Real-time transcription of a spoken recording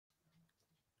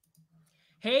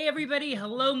Hey everybody,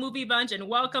 hello Movie Bunch, and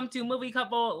welcome to Movie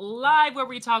Couple Live, where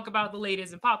we talk about the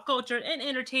latest in pop culture and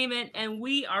entertainment. And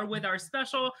we are with our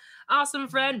special, awesome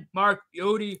friend, Mark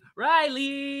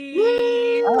Reilly.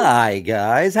 Woo! Hi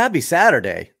guys, happy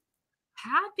Saturday.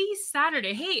 Happy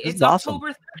Saturday. Hey, This it's awesome.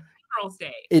 October 3rd, Girls'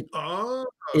 Day.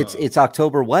 It's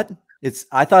October what?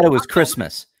 I thought it was October.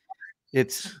 Christmas.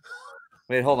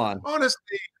 Wait, hold on.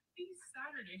 Honestly.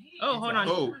 Oh, hold on.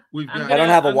 Oh, I don't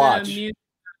have a watch.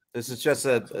 This is just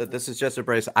a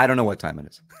brace. I don't know what time it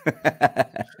is.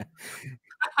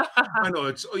 I know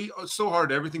it's so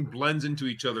hard. Everything blends into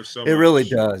each other so much. It really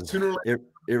does. It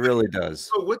really does.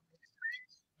 So what?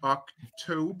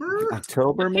 October?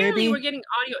 October, maybe? Apparently we're getting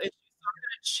audio issues. So I'm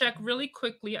going to check really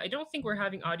quickly. I don't think we're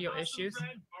having audio issues.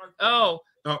 Oh,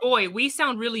 boy, we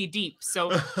sound really deep. So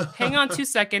hang on 2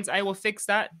 seconds. I will fix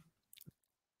that.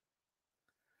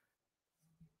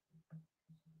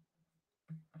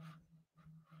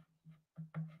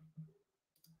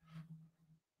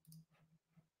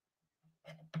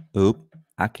 Oop,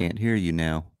 I can't hear you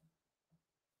now.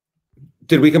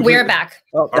 Did we complete? We're back.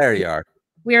 Oh, there you are.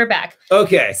 We're back.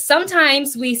 Okay.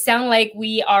 Sometimes we sound like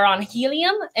we are on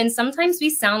helium, and sometimes we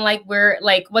sound like we're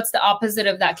like, what's the opposite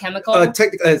of that chemical?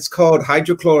 Technically, it's called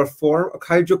hydrochloroform.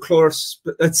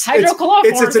 Hydrochloroform. It's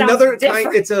another different.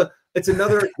 kind. It's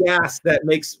another gas that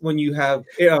makes when you have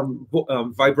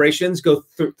vibrations go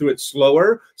through it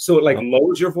slower, so it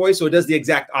lowers your voice. So it does the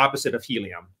exact opposite of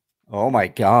helium. Oh my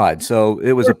God. So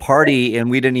it was a party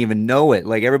and we didn't even know it.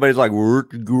 Like everybody's like,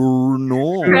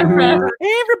 no. Everybody.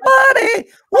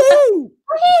 Woo!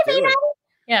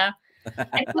 Yeah.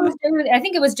 I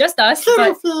think it was just us.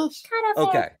 But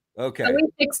Okay. So we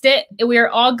fixed it. We're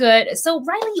all good. So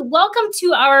Reilly, welcome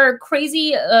to our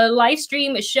crazy live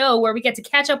stream show where we get to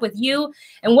catch up with you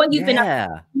and what you've been up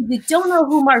to. If you don't know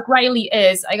who Mark Reilly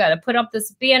is, I got to put up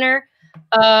this banner.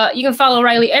 You can follow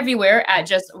Reilly everywhere at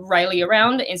just Reilly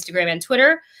Around, Instagram and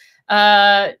Twitter.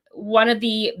 One of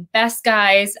the best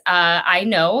guys I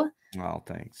know. Oh,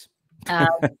 thanks.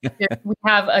 We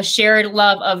have a shared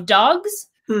love of dogs,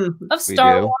 of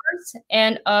Star Wars,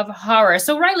 and of horror.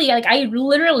 So Reilly,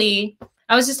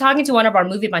 I was just talking to one of our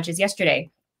movie bunches yesterday,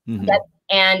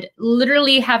 and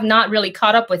literally have not really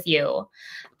caught up with you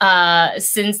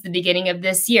since the beginning of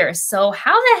this year. So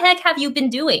how the heck have you been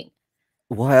doing?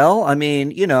 Well, I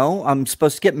mean, I'm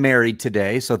supposed to get married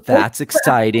today, so that's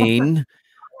exciting.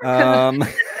 So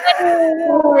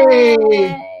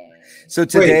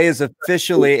today is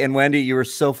officially, and Wendy, you were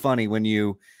so funny when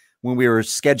we were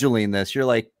scheduling this. You're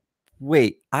like,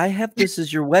 wait, I have this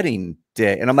as your wedding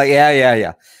day. And I'm like,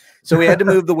 yeah. So we had to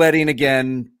move the wedding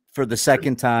again for the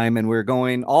second time, and we're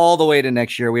going all the way to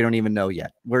next year. We don't even know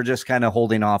yet. We're just kind of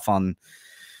holding off on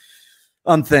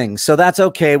things. So that's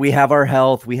okay. We have our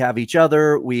health. We have each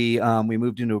other. We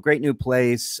moved into a great new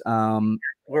place.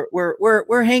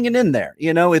 We're hanging in there.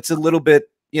 It's a little bit,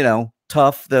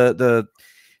 tough. The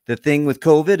thing with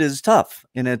COVID is tough,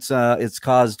 and it's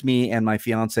caused me and my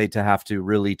fiance to have to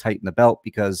really tighten the belt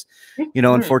because,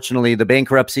 unfortunately the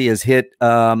bankruptcy has hit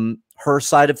her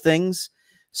side of things.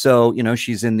 So,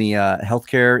 she's in the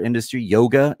healthcare industry,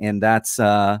 yoga, and that's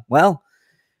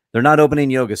they're not opening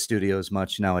yoga studios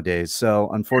much nowadays. So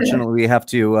unfortunately we have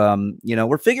to,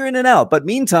 we're figuring it out. But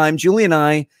meantime, Julie and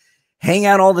I hang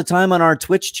out all the time on our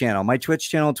Twitch channel, my Twitch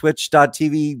channel,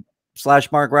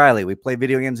 twitch.tv/Mark Reilly. We play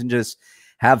video games and just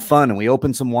have fun. And we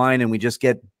open some wine and we just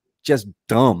get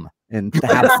dumb and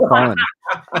have fun.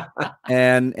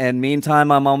 And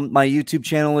meantime, I'm on my YouTube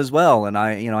channel as well. And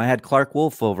I had Clark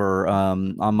Wolf over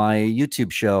on my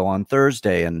YouTube show on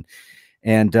Thursday. And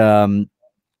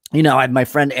I had my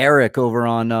friend Eric over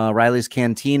on Riley's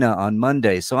Cantina on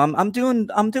Monday. So I'm doing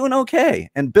okay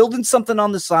and building something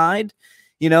on the side,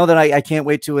 that I can't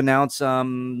wait to announce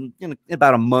in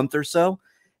about a month or so.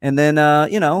 And then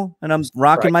and I'm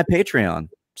rocking my Patreon.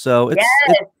 So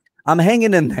I'm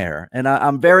hanging in there, and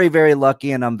I'm very, very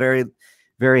lucky, and I'm very,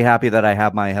 very happy that I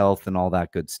have my health and all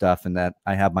that good stuff, and that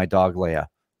I have my dog Leia.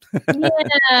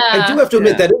 I do have to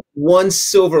admit that is one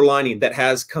silver lining that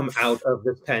has come out of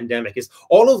this pandemic is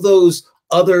all of those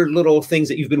other little things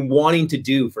that you've been wanting to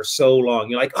do for so long.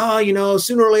 You're like,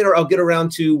 sooner or later I'll get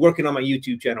around to working on my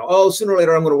YouTube channel. Oh, sooner or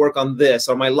later I'm going to work on this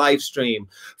or my live stream.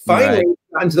 Finally,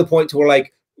 gotten to the point to where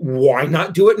why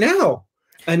not do it now?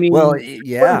 I mean,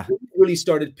 really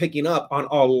started picking up on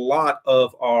a lot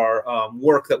of our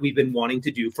work that we've been wanting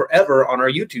to do forever on our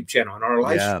YouTube channel and our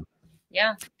live stream.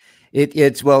 Yeah.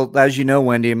 It's well, as you know,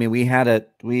 Wendy, I mean,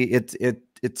 it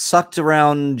sucked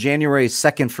around January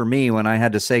 2nd for me when I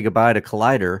had to say goodbye to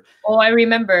Collider. Oh, I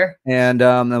remember. And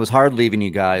it was hard leaving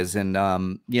you guys. And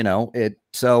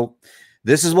so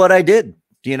this is what I did.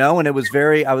 you know, and I was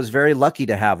very lucky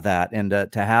to have that and to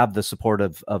have the support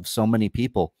of so many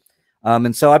people.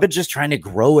 And so I've been just trying to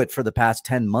grow it for the past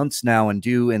 10 months now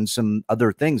and some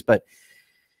other things. But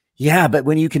yeah, but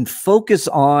when you can focus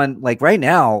on, like right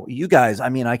now, you guys, I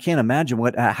mean, I can't imagine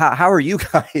how are you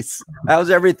guys? How's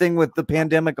everything with the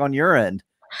pandemic on your end?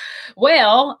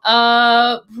 Well,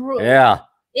 yeah.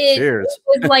 It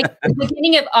was like the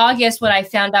beginning of August when I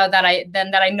found out that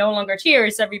I no longer,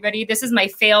 cheers everybody. This is my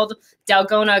failed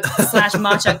Dalgona /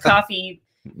 matcha coffee.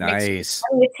 Nice.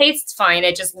 I mean, it tastes fine.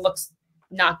 It just looks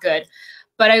not good.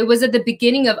 But I was at the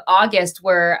beginning of August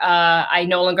where I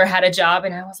no longer had a job,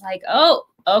 and I was like, oh,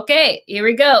 okay, here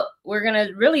we go. We're gonna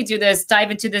really dive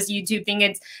into this YouTube thing.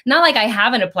 It's not like I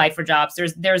haven't applied for jobs.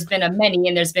 There's been many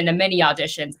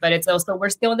auditions, but it's also, we're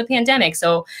still in the pandemic.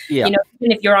 So yeah. You know,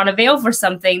 even if you're on a veil for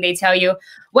something, they tell you,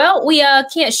 well, we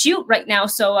can't shoot right now,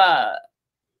 so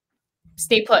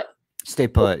stay put. Stay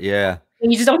put, yeah.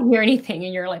 And you just don't hear anything,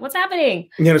 and you're like, what's happening?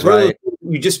 Yeah, it's right.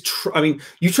 You just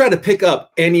you try to pick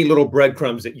up any little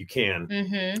breadcrumbs that you can.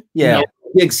 Mm-hmm. Yeah. You know,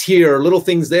 gigs here, little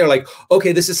things there, like,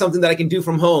 okay, this is something that I can do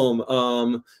from home.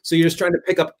 So you're just trying to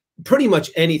pick up pretty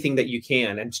much anything that you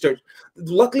can and start.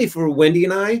 Luckily for Wendy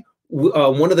and I,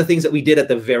 one of the things that we did at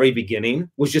the very beginning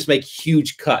was just make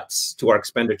huge cuts to our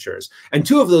expenditures. And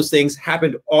two of those things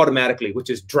happened automatically, which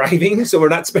is driving. So we're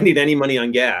not spending any money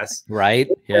on gas. Right.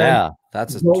 Yeah.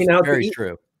 That's very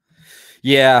true.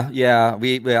 Yeah. Yeah.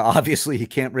 We obviously you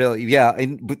can't really. Yeah.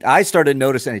 And I started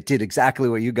noticing it did exactly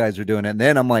what you guys are doing. And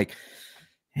then I'm like,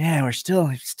 yeah, we're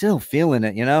still feeling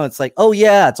it, you know. It's like, oh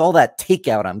yeah, it's all that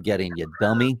takeout I'm getting, you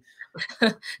dummy.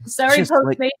 Sorry,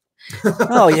 Postmate.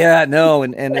 Oh yeah, no,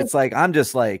 and it's like I'm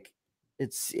just like,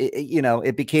 you know,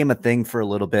 it became a thing for a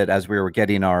little bit as we were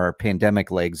getting our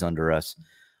pandemic legs under us,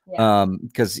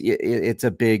 because it's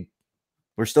a big.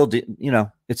 We're still, you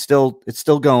know, it's still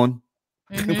going.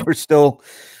 Mm-hmm.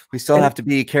 we still have to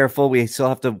be careful. We still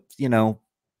have to, you know,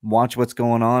 watch what's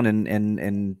going on,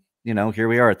 and you know, here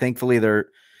we are. Thankfully, there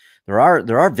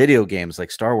are video games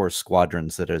like Star Wars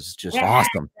Squadrons that is just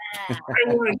awesome.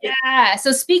 Yeah.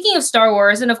 So speaking of Star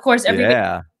Wars, and of course,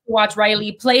 everybody watch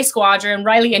Reilly play Squadron,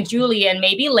 Reilly and Julie, and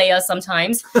maybe Leia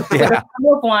sometimes. Yeah.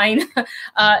 With wine.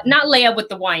 Not Leia with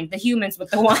the wine, the humans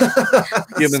with the wine.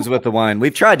 Humans with the wine.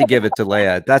 We've tried to give it to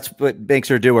Leia. That's what makes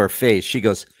her do her face. She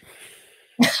goes,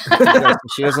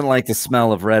 she doesn't like the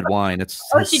smell of red wine. It's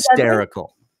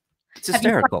hysterical. It's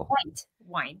hysterical. White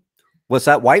wine. What's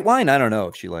that, white wine? I don't know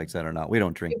if she likes that or not. We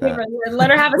don't drink that. Let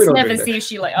her have a sniff and see if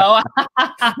she like. Oh,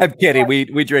 I'm kidding.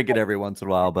 We drink it every once in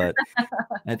a while, but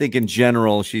I think in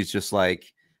general she's just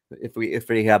like, if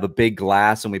we have a big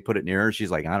glass and we put it near her,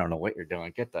 she's like, I don't know what you're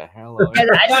doing. Get the hell out.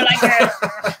 I don't like it.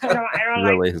 I don't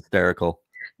really like hysterical.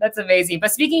 That's amazing.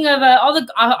 But speaking of all the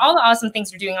awesome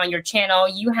things you're doing on your channel,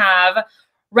 you have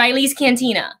Reilly's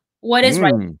Cantina. What is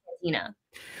Reilly's Cantina?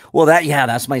 Well,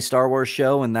 that's my Star Wars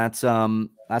show, and that's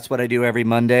what I do every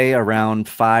Monday around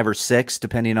 5 or 6,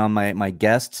 depending on my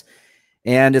guests.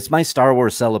 And it's my Star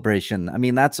Wars celebration. I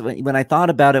mean, that's when I thought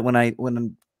about it,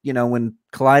 when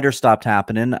Collider stopped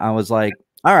happening, I was like,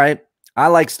 all right, I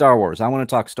like Star Wars. I want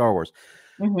to talk Star Wars.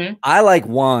 Mm-hmm. I like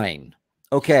wine.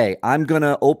 Okay, I'm going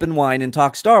to open wine and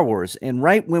talk Star Wars. And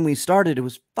right when we started, it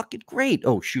was fucking great.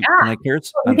 Oh, shoot. Can I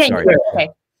curse? I'm sorry. Okay.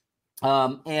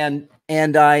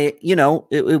 And I, you know,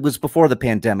 it was before the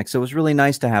pandemic, so it was really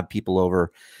nice to have people over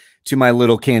to my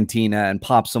little cantina and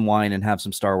pop some wine and have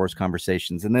some Star Wars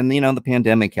conversations. And then, you know, the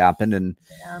pandemic happened, and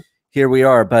here we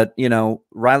are. But, you know,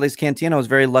 Reilly's Cantina, I was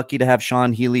very lucky to have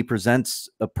Sean Healy Presents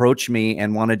approach me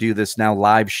and want to do this now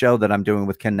live show that I'm doing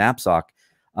with Ken Knapsack,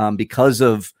 because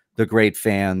of the great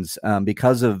fans,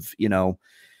 because of, you know,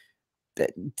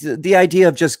 the idea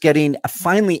of just getting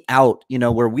finally out, you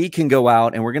know, where we can go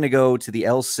out, and we're going to go to the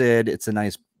El Cid. It's a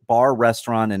nice bar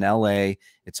restaurant in LA.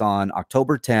 It's on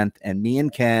October 10th, and me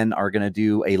and Ken are going to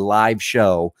do a live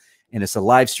show, and it's a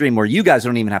live stream where you guys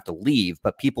don't even have to leave,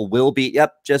 but people will be.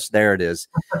 Yep. Just there it is.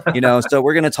 You know, so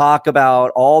we're going to talk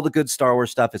about all the good Star Wars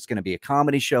stuff. It's going to be a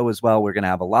comedy show as well. We're going to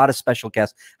have a lot of special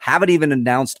guests. Haven't even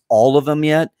announced all of them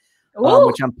yet,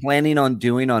 which I'm planning on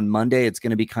doing on Monday. It's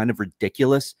going to be kind of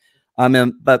ridiculous.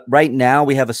 But right now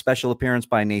we have a special appearance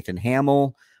by Nathan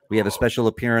Hamill. We have a special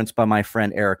appearance by my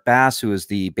friend Eric Bass, who is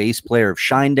the bass player of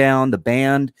Shinedown, the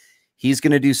band. He's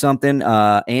going to do something.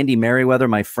 Andy Merriweather,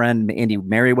 my friend Andy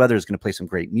Merriweather, is going to play some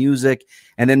great music.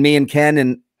 And then me and Ken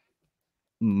and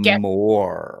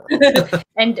more.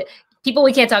 And people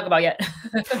we can't talk about yet.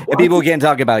 People we can't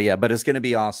talk about yet, but it's going to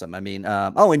be awesome. I mean,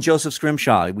 and Joseph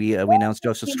Scrimshaw. We announced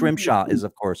Joseph Scrimshaw is,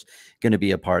 of course, going to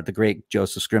be a part. The great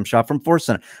Joseph Scrimshaw from Force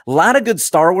Center. A lot of good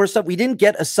Star Wars stuff. We didn't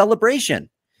get a celebration.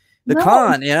 the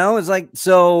con, you know, it's like,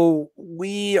 so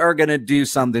we are going to do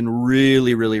something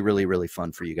really, really, really, really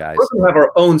fun for you guys. We're going to have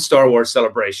our own Star Wars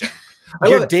celebration.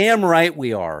 You're damn right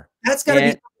we are. That's got to be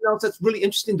something else that's really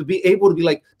interesting, to be able to be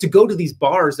like, to go to these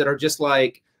bars that are just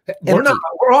like,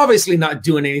 we're obviously not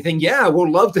doing anything. Yeah,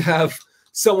 we'll love to have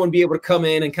someone be able to come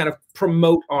in and kind of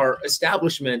promote our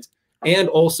establishment, and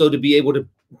also to be able to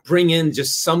bring in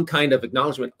just some kind of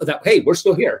acknowledgement that, hey, we're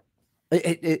still here.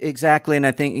 Exactly. And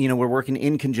I think, you know, we're working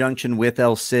in conjunction with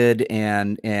El Cid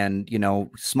and, you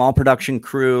know, small production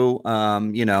crew.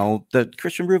 You know, the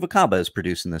Christian Ruvacaba is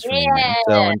producing this for me.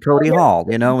 So, and Cody Hall,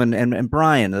 you know, and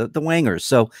Brian, the Wangers.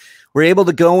 So we're able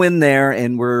to go in there,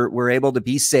 and we're able to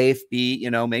be safe,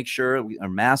 you know, make sure our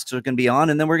masks are going to be on.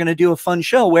 And then we're going to do a fun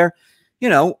show where, you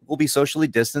know, we'll be socially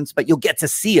distanced, but you'll get to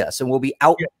see us, and we'll be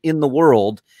out in the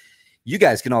world. You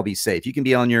guys can all be safe. You can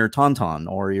be on your Tauntaun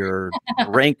or your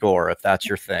Rancor, if that's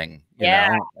your thing, you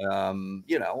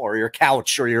know, or your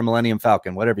couch or your Millennium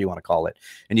Falcon, whatever you want to call it.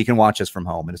 And you can watch us from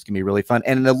home, and it's going to be really fun.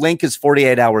 And the link is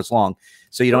 48 hours long,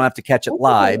 so you don't have to catch it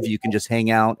live. You can just hang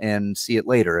out and see it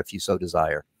later if you so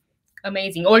desire.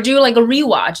 Amazing. Or do like a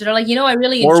rewatch. They're like, you know, I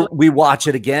really enjoy. Or we watch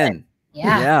it again.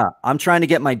 Yeah. I'm trying to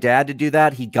get my dad to do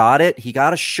that. He got it. He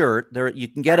got a shirt there. You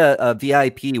can get a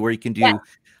VIP where you can do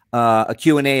a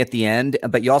Q&A at the end,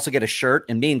 but you also get a shirt.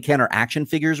 And me and Ken are action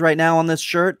figures right now on this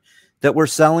shirt that we're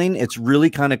selling. It's really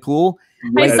kind of cool.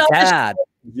 My dad,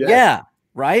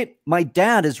 right? My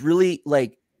dad is really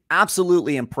like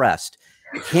absolutely impressed.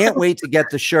 Can't wait to get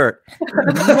the shirt.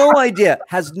 No idea,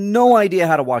 has no idea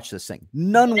how to watch this thing.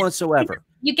 None whatsoever.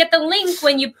 You get the link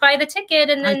when you buy the ticket,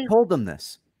 and then I told them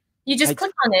this. You just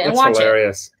click on it and watch it.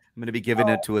 I'm going to be giving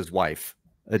it to his wife,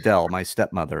 Adele, my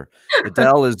stepmother.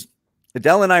 Adele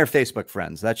and I are Facebook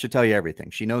friends. That should tell you everything.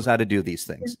 She knows how to do these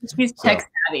things. She's tech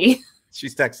savvy.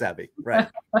 She's tech savvy, right?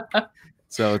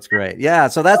 So it's great. Yeah.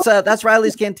 So that's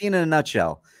Reilly's Canteen in a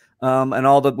nutshell,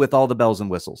 and with all the bells and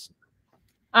whistles.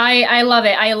 I love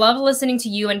it. I love listening to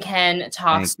you and Ken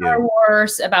talk Star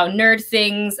Wars, about nerd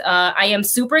things. I am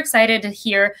super excited to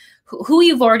hear who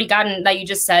you've already gotten, that you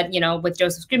just said, you know, with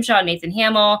Joseph Scrimshaw, Nathan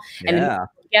Hamill, and the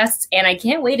guests. And I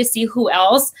can't wait to see who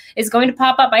else is going to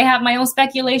pop up. I have my own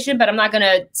speculation, but I'm not going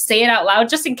to say it out loud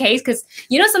just in case. Because,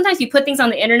 you know, sometimes you put things on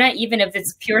the internet, even if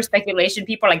it's pure speculation,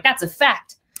 people are like, that's a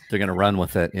fact. They're going to run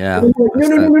with it. Yeah.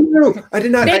 No. I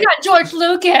did not. They got George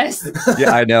Lucas.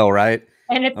 Yeah, I know, right?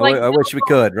 And it's like, I wish we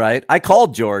could, right? I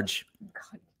called George.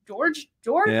 George?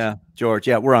 Yeah, George.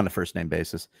 Yeah, we're on a first name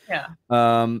basis. Yeah.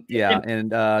 Yeah,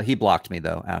 and he blocked me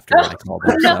though after I called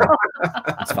him. So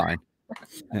it's fine.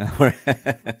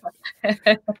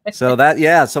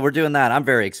 Yeah, so we're doing that. I'm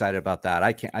very excited about that.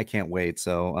 I can't wait.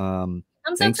 So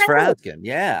thanks for asking.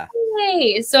 Yeah.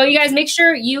 Hey, so you guys make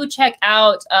sure you check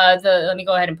out let me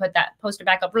go ahead and put that poster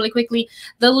back up really quickly.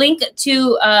 The link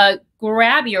to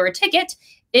grab your ticket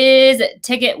is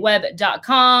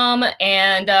ticketweb.com,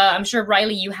 and I'm sure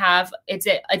Reilly, you have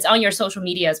it's on your social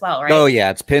media as well, right? Oh yeah,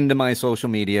 it's pinned to my social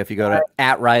media. If you go to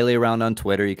 @ReillyAround on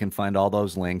Twitter, you can find all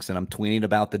those links, and I'm tweeting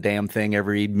about the damn thing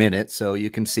every minute, so you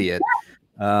can see it.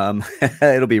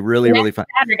 It'll be really fun.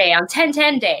 Saturday on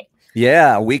 10/10 day.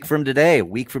 Yeah, a week from today.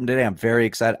 I'm very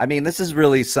excited. I mean, this is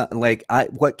really something like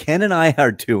what Ken and I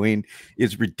are doing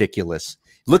is ridiculous.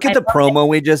 Look at the promo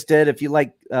we just did. If you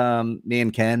like me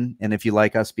and Ken, and if you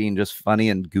like us being just funny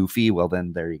and goofy, well,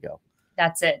 then there you go.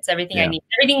 That's it. It's everything I need.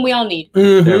 Everything we all need.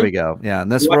 There we go. Yeah, in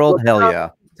this world, hell yeah.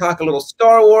 Talk a little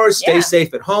Star Wars, stay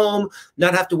safe at home,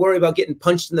 not have to worry about getting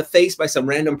punched in the face by some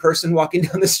random person walking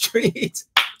down the street.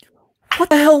 What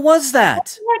the hell was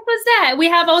that? What was that? We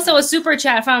have also a super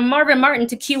chat from Marvin Martin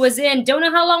to cue us in. Don't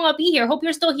know how long I'll be here. Hope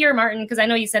you're still here, Martin, because I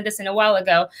know you sent this in a while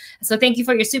ago. So thank you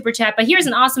for your super chat. But here's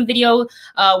an awesome video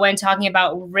when talking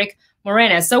about Rick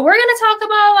Moranis. So we're going to talk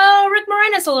about Rick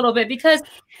Moranis a little bit, because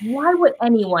why would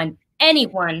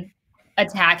anyone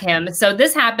attack him? So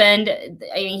this happened.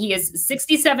 I mean, he is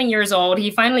 67 years old.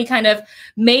 He finally kind of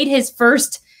made his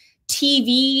first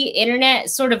TV internet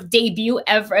sort of debut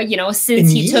ever, you know, since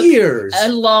he took a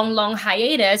long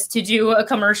hiatus to do a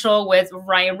commercial with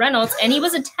Ryan Reynolds, and he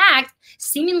was attacked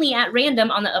seemingly at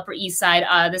random on the Upper East Side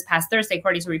this past Thursday,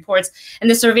 according to reports. And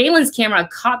the surveillance camera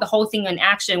caught the whole thing in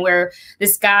action, where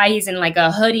this guy, he's in like a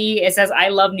hoodie, it says "I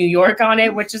love New York" on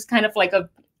it, which is kind of like a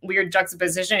weird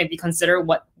juxtaposition if you consider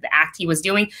what the act he was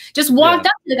doing. Just walked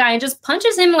up to the guy and just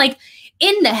punches him like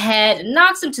in the head,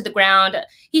 knocks him to the ground.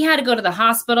 He had to go to the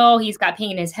hospital. He's got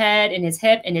pain in his head, in his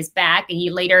hip, in his back, and he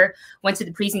later went to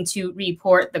the precinct to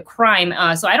report the crime.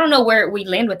 So I don't know where we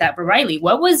land with that, but Reilly,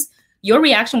 what was your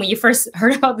reaction when you first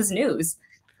heard about this news?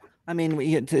 I mean,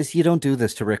 you don't do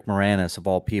this to Rick Moranis of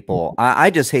all people. I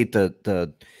just hate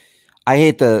I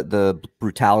hate the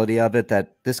brutality of it,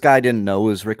 that this guy didn't know it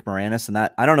was Rick Moranis, and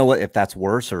that I don't know if that's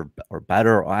worse or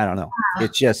better. Or I don't know.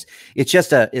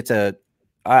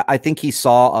 I think he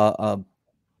saw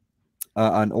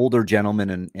an older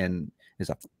gentleman and is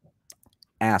a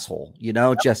asshole, you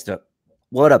know, just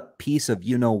what a piece of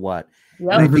what.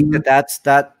 Yep. And I think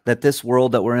that this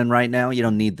world that we're in right now, you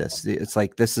don't need this. It's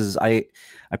like I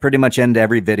pretty much end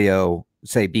every video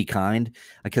say be kind,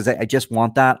 because I just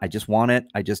want that. I just want it.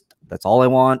 That's all I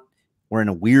want. We're in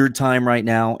a weird time right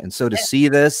now, and so to see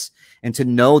this and to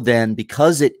know then,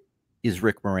 because it is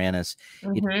Rick Moranis,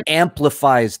 it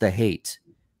amplifies the hate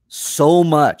so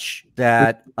much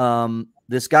that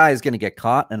this guy is going to get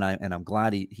caught, and I'm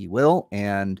glad he will.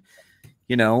 And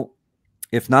you know,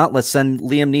 if not, let's send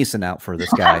Liam Neeson out for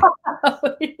this guy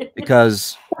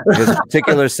because his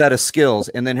particular set of skills.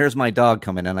 And then here's my dog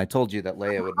coming in. I told you that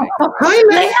Leia would make. Hi,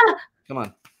 Leia. Come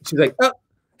on. She's like, oh,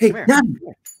 hey, Nam,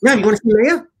 you want to see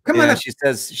Leia? Come on. She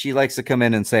says she likes to come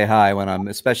in and say hi when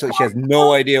especially she has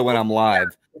no idea when I'm live.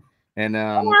 And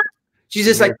she's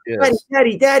just like,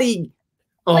 daddy.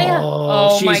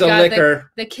 Oh, she's my a God,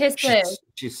 licker. The kisses.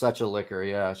 She's such a licker.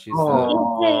 Yeah, she's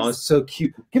so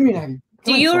cute. Give me that.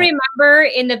 Do you remember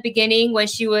in the beginning when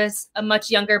she was a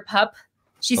much younger pup?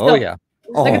 She's still, yeah.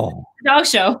 Like a dog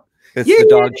show. It's the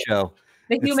dog show.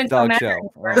 The human dog show.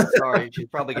 Well, sorry, she's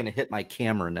probably going to hit my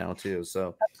camera now too.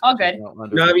 So all good.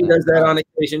 Navi does that on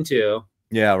occasion too.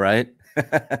 Yeah, right.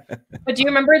 But do you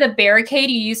remember the barricade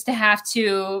you used to have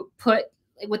to put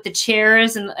with the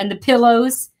chairs and the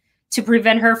pillows to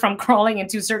prevent her from crawling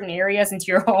into certain areas into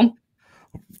your home?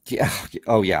 Yeah.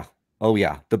 Oh yeah. Oh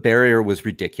yeah. The barrier was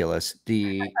ridiculous.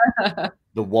 The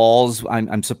walls.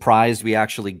 I'm surprised we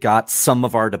actually got some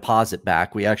of our deposit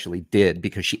back. We actually did,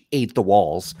 because she ate the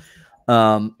walls.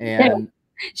 And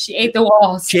she ate the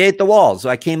walls. She ate the walls. So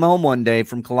I came home one day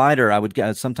from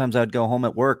Collider. Sometimes I'd go home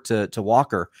at work to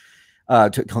walk her.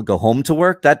 To go home to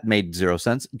work. That made zero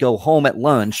sense. Go home at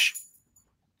lunch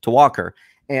to walk her.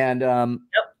 And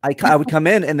I would come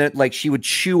in, and then like she would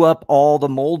chew up all the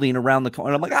molding around the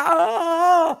corner. I'm like,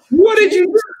 what did you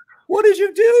do? What did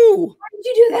you do? Why did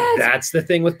you do that? That's the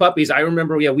thing with puppies. I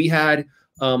remember, we had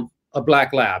a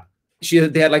black lab.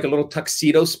 They had like a little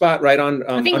tuxedo spot right on.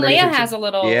 I think Leia has a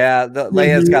little. Yeah,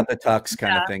 Leia's got the tux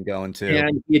kind of thing going too.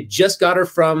 And you just got her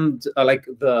from like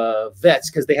the vets,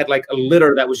 because they had like a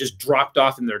litter that was just dropped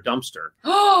off in their dumpster.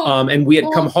 And we had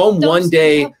come home one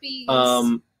day.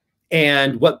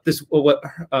 And what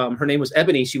her name was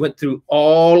Ebony. She went through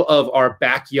all of our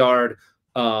backyard.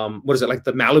 What is it, like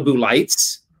the Malibu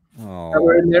lights that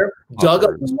were in there? Dug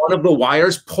up one of the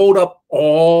wires, pulled up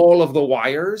all of the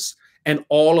wires and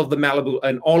all of the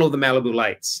Malibu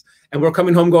lights. And we're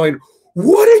coming home going,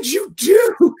 "What did you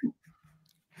do?"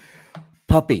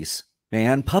 Puppies,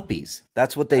 man, puppies.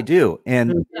 That's what they do.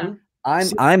 And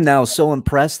I'm now so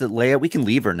impressed that Leia. We can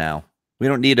leave her now. We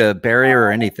don't need a barrier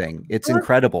or anything. It's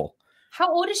incredible. How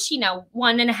old is she now?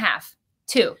 1.5,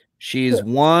 2. She's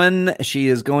 1. She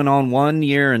is going on 1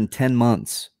 year and 10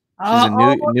 months. She's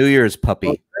a New Year's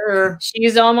puppy.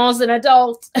 She's almost an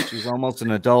adult. She's almost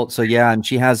an adult. So yeah, and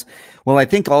she has. Well, I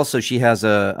think also she has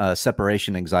a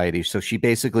separation anxiety. So she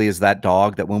basically is that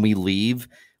dog that when we leave,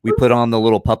 we put on the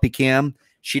little puppy cam.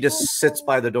 She just sits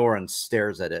by the door and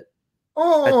stares at it.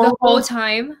 The whole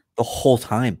time. The whole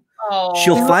time. Oh.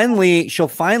 She'll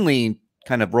finally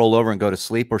kind of roll over and go to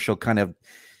sleep, or she'll kind of,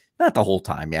 not the whole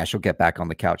time. Yeah, she'll get back on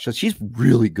the couch. So she's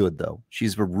really good though.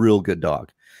 She's a real good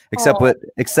dog,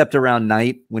 except around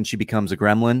night when she becomes a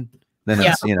gremlin. Then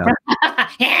it's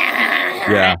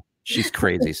yeah, she's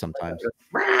crazy sometimes.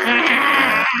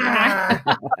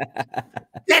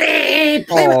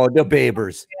 The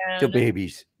babies,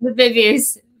 the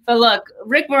babies. But look,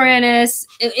 Rick Moranis.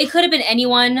 It could have been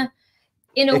anyone.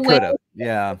 In a way,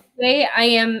 yeah. I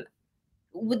am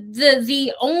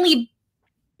the only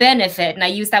benefit, and I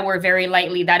use that word very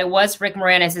lightly, that it was Rick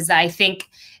Moranis, is that I think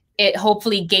it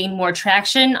hopefully gained more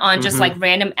traction on just like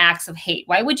random acts of hate.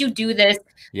 Why would you do this,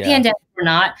 pandemic or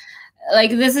not?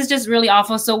 Like, this is just really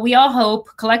awful. So we all hope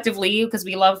collectively, because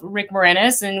we love Rick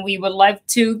Moranis and we would like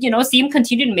to, see him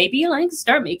continue to maybe like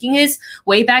start making his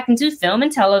way back into film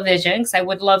and television. Because I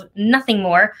would love nothing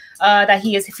more that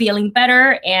he is feeling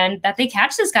better and that they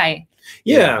catch this guy.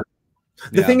 Yeah.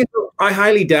 The thing is, I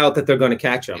highly doubt that they're going to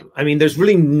catch him. I mean, there's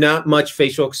really not much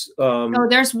facial. No,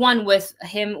 there's one with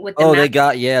him with the they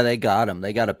got him.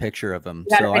 They got a picture of him.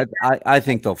 So I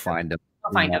think they'll find him.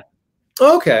 They'll find him.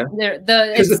 Okay.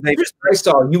 Because the pictures I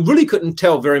saw, you really couldn't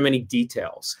tell very many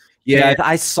details. Yeah,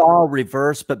 I saw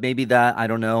reverse, but maybe that, I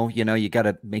don't know. You got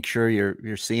to make sure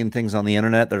you're seeing things on the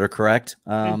internet that are correct.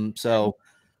 So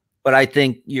But I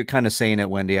think you're kind of saying it,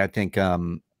 Wendy. I think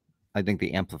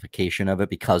the amplification of it,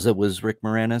 because it was Rick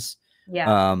Moranis.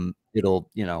 Yeah. It'll,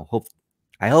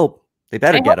 I hope they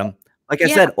better get him. Like I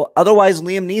said, otherwise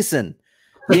Liam Neeson.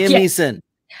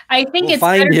 I think we'll it's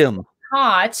find better him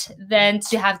caught than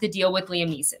to have to deal with Liam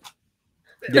Neeson.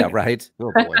 Yeah, right.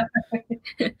 Oh boy.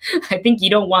 I think you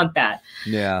don't want that.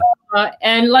 Yeah.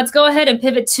 And let's go ahead and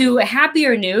pivot to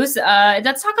happier news.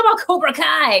 Let's talk about Kobra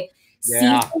Kai.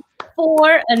 Yeah. Season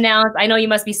 4 announced. I know you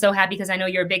must be so happy because I know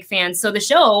you're a big fan. So the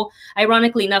show,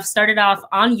 ironically enough, started off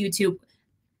on YouTube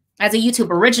as a YouTube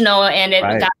original, and it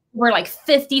got over like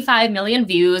 55 million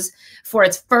views for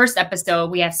its first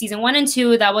episode. We have season 1 and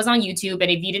 2 that was on YouTube.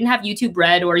 And if you didn't have YouTube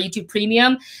Red or YouTube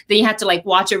Premium, then you had to like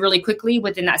watch it really quickly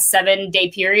within that 7-day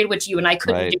period, which you and I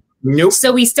couldn't do. Nope.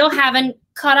 So we still haven't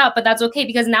caught up, but that's okay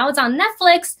because now it's on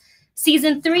Netflix.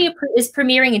 Season 3 is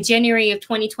premiering in January of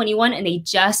 2021, and they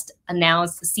just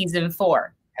announced season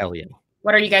 4. Hell yeah.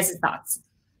 What are you guys' thoughts?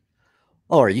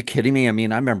 Oh, are you kidding me? I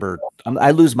mean, I remember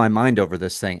I lose my mind over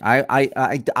this thing.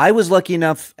 I was lucky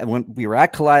enough when we were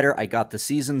at Collider, I got the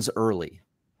seasons early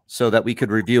so that we could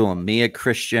review them. Me,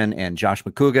 Christian, and Josh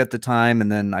McCouga at the time.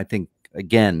 And then I think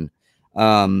again,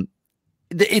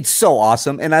 it's so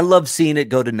awesome. And I love seeing it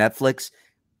go to Netflix.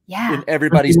 Yeah. And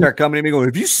everybody start coming to me going,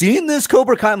 have you seen this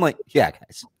Kobra Kai? I'm like, yeah,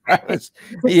 guys.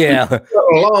 Yeah. I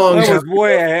was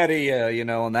way ahead of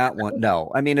you, on that one.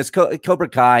 No, I mean, it's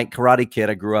Kobra Kai, Karate Kid.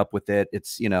 I grew up with it.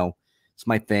 It's, it's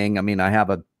my thing. I mean,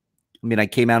 I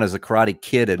came out as a Karate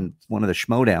Kid in one of the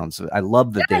Schmoedowns. I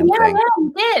love the damn thing. Yeah,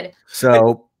 you did.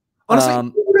 So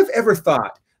honestly, who would have ever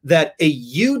thought that a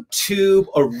YouTube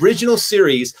original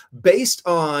series based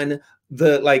on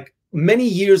the many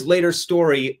years later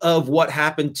story of what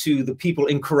happened to the people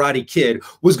in Karate Kid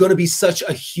was going to be such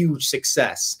a huge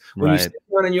success? When you sit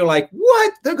down and you're like,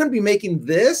 what? They're going to be making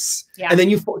this? Yeah. And then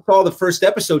you saw the first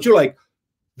episode, you're like,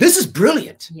 this is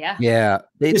brilliant. Yeah. Yeah.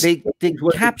 They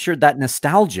captured that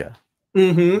nostalgia.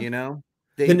 Mm-hmm.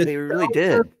 They really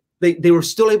did. They were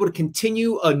still able to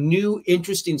continue a new,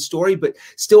 interesting story, but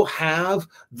still have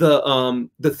the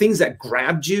things that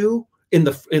grabbed you in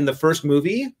the first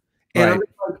movie. And I'm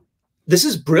like, this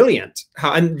is brilliant.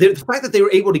 And the fact that they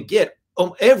were able to get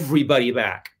everybody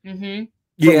back. Mm-hmm.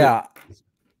 Yeah,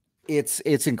 it's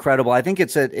incredible. I think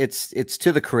it's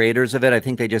to the creators of it. I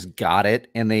think they just got it,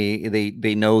 and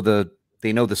they know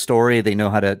the story. They know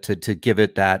how to give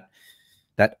it that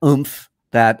oomph,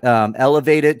 that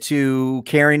elevate it to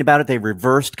caring about it. They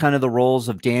reversed kind of the roles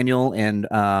of Daniel and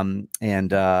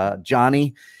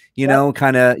Johnny.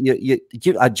 Kind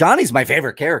of Johnny's my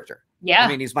favorite character. Yeah. I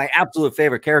mean, he's my absolute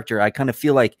favorite character. I kind of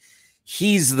feel like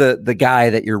he's the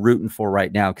guy that you're rooting for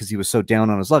right now because he was so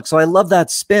down on his luck. So I love that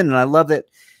spin, and I love that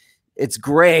it's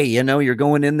gray. You're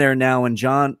going in there now, and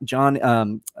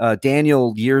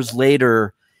Daniel years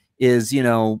later is,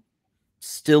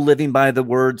 still living by the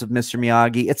words of Mr.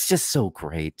 Miyagi. It's just so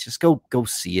great. Just go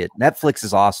see it. Netflix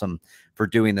is awesome for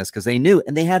doing this because they knew,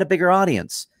 and they had a bigger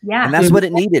audience. Yeah. And that's what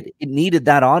it needed. It needed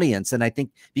that audience. And I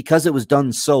think because it was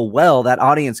done so well, that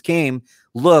audience came,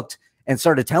 looked, and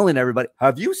started telling everybody,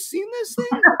 have you seen this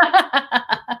thing?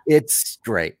 It's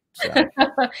great. So.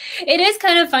 It is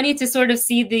kind of funny to sort of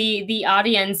see the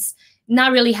audience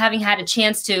not really having had a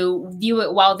chance to view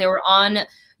it while they were on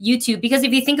YouTube, because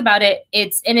if you think about it,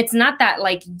 it's not that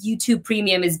like YouTube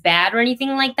Premium is bad or anything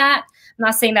like that. I'm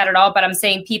not saying that at all, but I'm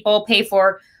saying people pay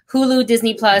for Hulu,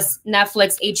 Disney Plus,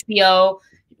 Netflix, HBO,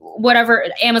 whatever,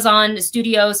 Amazon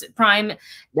Studios, Prime.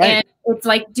 Right. And it's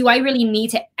like, do I really need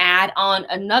to add on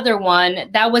another one?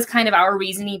 That was kind of our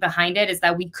reasoning behind it, is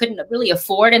that we couldn't really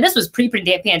afford, and this was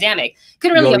pre-pandemic,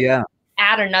 couldn't really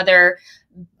add another,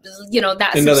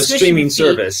 that another streaming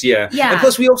service. Yeah. And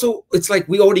plus it's like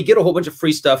we already get a whole bunch of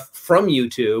free stuff from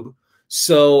YouTube.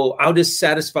 So I'll just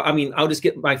I'll just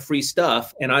get my free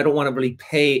stuff, and I don't want to really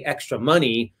pay extra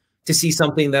money to see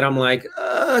something that I'm like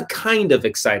kind of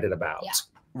excited about. Yeah.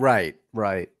 Right.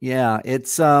 Yeah.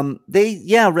 It's I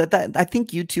think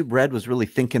YouTube Red was really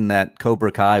thinking that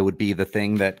Kobra Kai would be the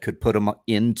thing that could put them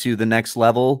into the next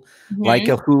level, like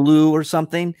a Hulu or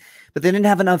something. But they didn't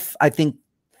have enough, I think,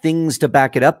 things to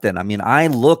back it up then. I mean, I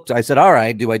said, all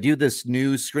right, do I do this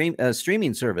new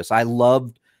streaming service? I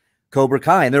loved Kobra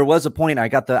Kai. And there was a point I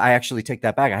actually take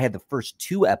that back. I had the first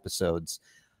 2 episodes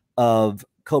of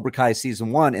Kobra Kai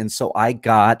season 1. And so I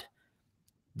got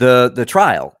the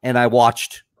trial, and I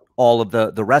watched all of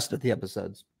the rest of the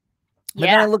episodes. But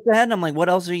then I looked ahead and I'm like, what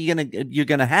else are you're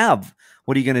gonna have?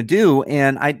 What are you gonna do?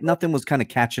 And nothing was kind of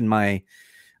catching my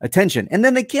attention. And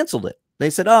then they canceled it. They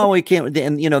said, oh, we can't.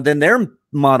 And then their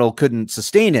model couldn't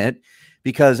sustain it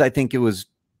because I think it was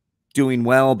doing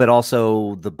well, but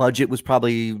also the budget was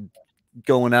probably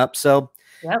going up. So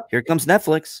here comes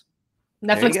Netflix.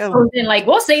 Netflix goes in like,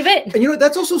 we'll save it. And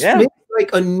that's also maybe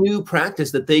like a new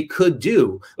practice that they could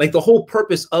do. Like the whole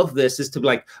purpose of this is to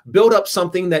like build up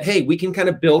something that, hey, we can kind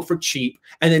of build for cheap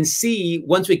and then see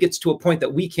once it gets to a point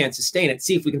that we can't sustain it,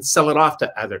 see if we can sell it off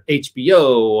to either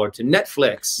HBO or to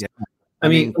Netflix. Yeah. I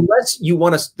mean, unless you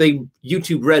want to,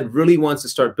 YouTube Red really wants to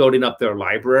start building up their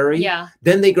library. Yeah.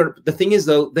 Then the thing is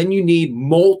though, then you need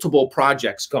multiple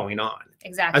projects going on.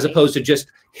 Exactly. As opposed to just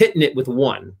hitting it with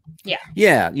one. Yeah.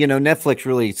 Yeah. Netflix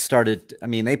really started. I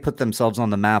mean, they put themselves on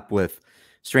the map with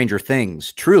Stranger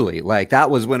Things. Truly, like that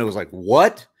was when it was like,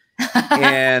 what?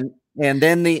 and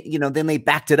then they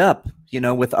backed it up,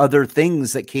 with other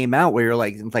things that came out where you're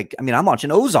like, I mean, I'm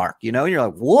watching Ozark, and you're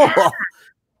like, whoa.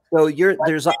 So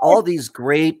there's all these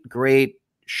great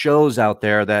shows out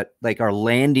there that like are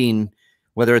landing,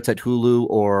 whether it's at Hulu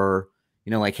or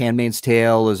like Handmaid's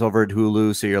Tale is over at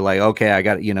Hulu. So you're like, okay, I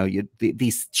got,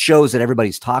 these shows that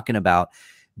everybody's talking about.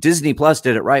 Disney Plus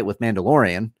did it right with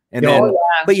Mandalorian. And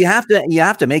but you have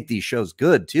to make these shows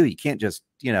good too. You can't just,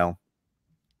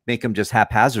 make them just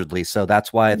haphazardly. So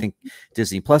that's why I think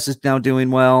Disney Plus is now doing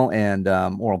well. And,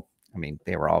 I mean,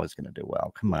 they were always going to do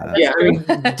well. Come on. Yeah, I mean,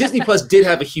 Disney Plus did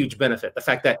have a huge benefit. The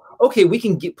fact that, okay, we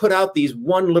can put out these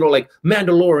one little like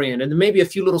Mandalorian and maybe a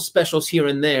few little specials here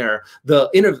and there. The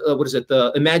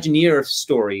the Imagineer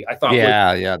story, I thought.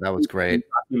 Yeah, that was great.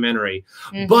 Documentary.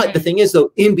 But the thing is,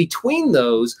 though, in between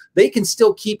those, they can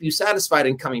still keep you satisfied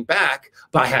and coming back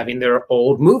by having their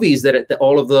old movies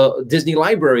all of the Disney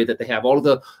library that they have, all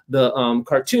of the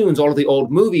cartoons, all of the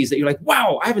old movies that you're like,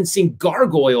 wow, I haven't seen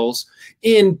Gargoyles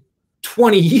in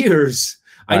 20 years.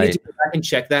 I need to go back and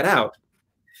check that out.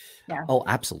 Yeah. Oh,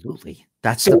 absolutely.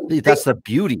 That's the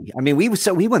beauty. I mean, we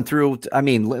went through. I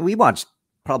mean, we watched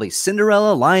probably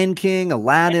Cinderella, Lion King,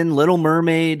 Aladdin, Little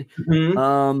Mermaid,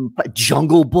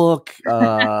 Jungle Book.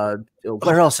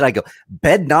 Where else did I go?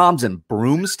 Bed Knobs and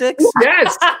Broomsticks.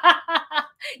 Yes.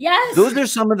 Yes. Those are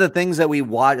some of the things that we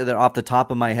watched that off the top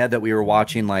of my head that we were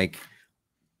watching like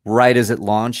right as it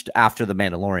launched after The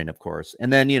Mandalorian, of course.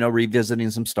 And then, revisiting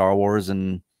some Star Wars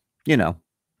and,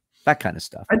 that kind of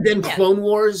stuff. And then Clone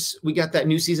Wars, we got that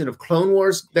new season of Clone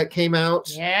Wars that came out.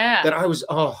 Yeah. That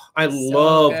I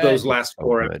love those last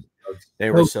 4 episodes.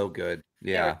 They were so good.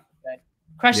 Yeah. Good.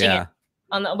 Crushing it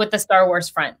with the Star Wars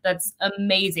front. That's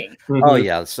amazing. Oh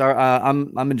yeah.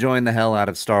 I'm enjoying the hell out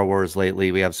of Star Wars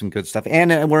lately. We have some good stuff.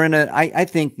 And we're in I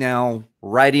think now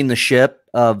riding the ship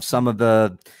of some of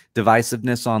the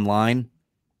divisiveness online.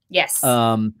 Yes.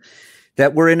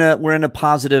 That we're in a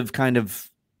positive kind of,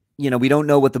 we don't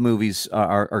know what the movies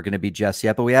are going to be just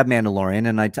yet, but we have Mandalorian,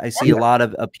 and I see a lot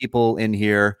of people in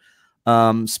here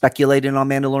speculating on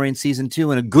Mandalorian season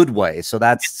 2 in a good way. So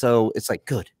it's like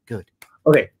good.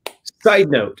 Okay. Side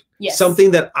note, something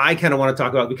that I kind of want to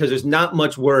talk about because there's not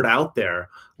much word out there,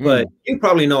 but you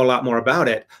probably know a lot more about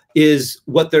it, is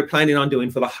what they're planning on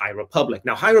doing for the High Republic.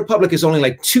 Now, High Republic is only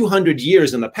like 200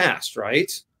 years in the past,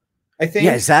 right? I think.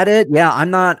 Yeah, is that it? Yeah,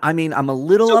 I'm a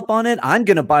little up on it. I'm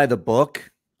going to buy the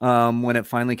book when it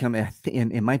finally comes.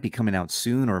 It might be coming out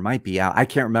soon or it might be out. I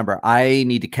can't remember. I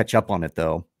need to catch up on it,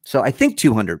 though. So I think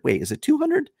 200. Wait, is it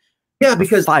 200? Yeah,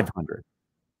 because 500.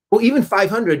 Well, even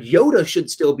 500, Yoda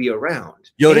should still be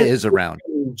around. Yoda is around.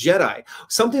 Jedi.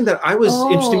 Something that I was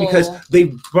interested because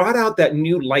they brought out that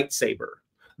new lightsaber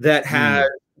that had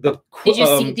the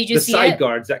side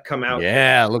guards that come out.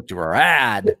 Yeah, it looked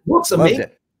rad. It looks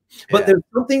amazing. But there's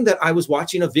something that I was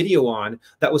watching a video on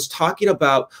that was talking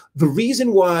about the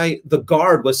reason why the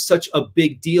guard was such a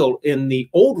big deal in the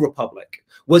Old Republic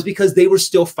was because they were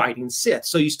still fighting Sith.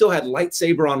 So you still had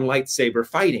lightsaber on lightsaber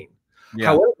fighting. Yeah.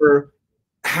 However,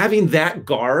 having that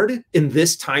guard in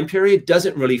this time period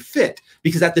doesn't really fit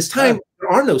because at this time there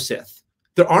are no Sith,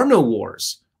 there are no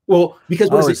wars. Well,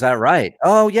 because is that right?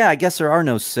 Oh yeah, I guess there are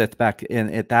no Sith back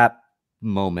at that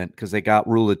moment because they got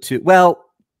rule of 2. Well,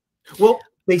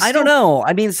 I don't know.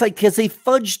 I mean, it's like because they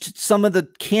fudged some of the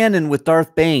canon with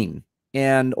Darth Bane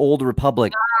and Old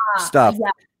Republic stuff.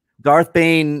 Yeah. Darth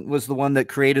Bane was the one that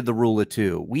created the rule of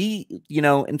 2.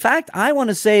 In fact, I want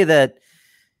to say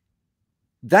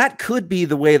that could be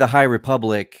the way the High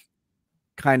Republic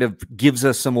kind of gives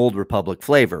us some Old Republic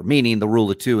flavor, meaning the rule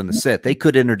of 2 and the Sith. They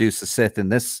could introduce the Sith in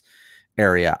this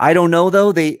area. I don't know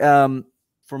though. They, from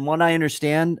what I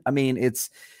understand, I mean,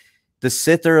 the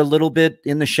Sith are a little bit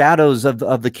in the shadows of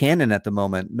the canon at the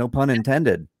moment. No pun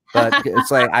intended. But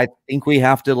it's like I think we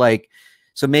have to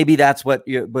so maybe that's what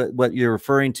you're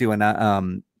referring to,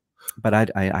 and but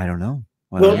I don't know.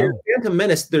 Well, in Phantom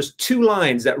Menace, there's 2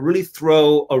 lines that really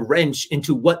throw a wrench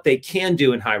into what they can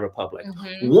do in High Republic.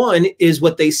 One is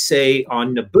what they say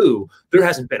on Naboo: there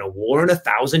hasn't been a war in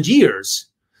 1,000 years.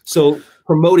 So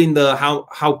promoting the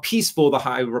how peaceful the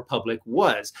High Republic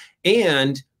was.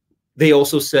 And they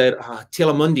also said,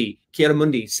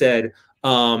 Kiaramundi said,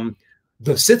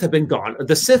 the Sith have been gone.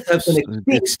 The Sith have been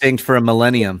extinct for a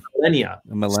millennium.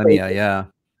 Yeah.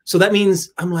 So that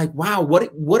means I'm like, wow,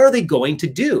 what are they going to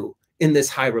do in this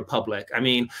High Republic? I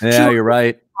mean, yeah, you're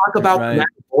right. Talk about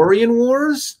Mandalorian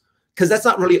wars, because that's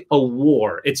not really a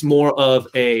war. It's more of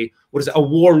a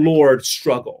warlord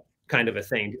struggle kind of a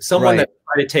thing. Someone that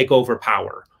tried to take over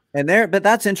power. But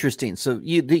that's interesting. So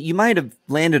you might have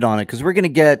landed on it, because we're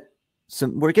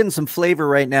getting some flavor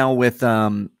right now with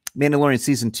Mandalorian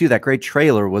season 2. That great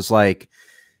trailer was like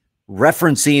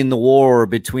referencing the war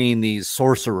between these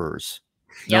sorcerers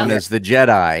known as the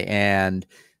Jedi, and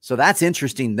so that's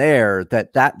interesting there.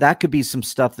 That could be some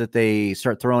stuff that they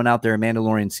start throwing out there in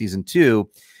Mandalorian season 2.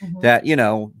 That, you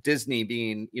know, Disney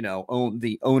being, you know,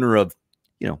 the owner of,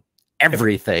 you know,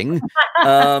 everything,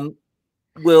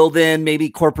 will then maybe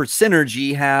corporate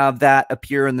synergy have that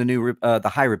appear in the new the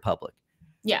High Republic.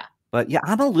 Yeah. But yeah,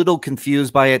 I'm a little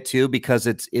confused by it too, because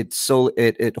it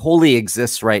wholly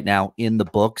exists right now in the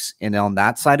books and on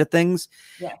that side of things.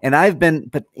 Yeah. And I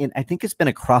think it's been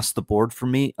across the board for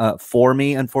me,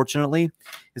 unfortunately,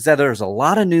 is that there's a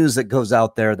lot of news that goes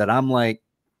out there that I'm like,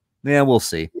 yeah, we'll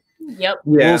see. Yep.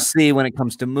 Yeah. We'll see when it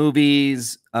comes to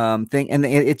movies, and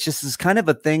it just is kind of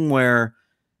a thing where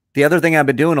the other thing I've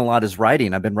been doing a lot is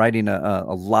writing. I've been writing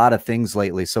a lot of things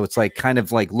lately. So it's like kind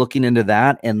of like looking into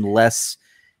that and less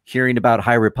hearing about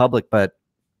High Republic, but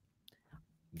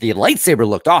the lightsaber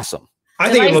looked awesome.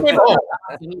 I think it looked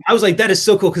awesome. I was like, that is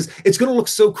so cool, because it's going to look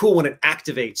so cool when it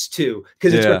activates too,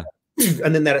 because it's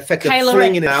and then that effect of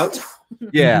flinging it out.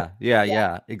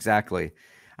 Yeah, exactly.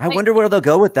 I wonder where they'll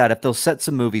go with that, if they'll set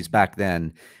some movies back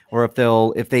then, or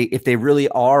if they really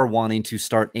are wanting to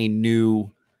start a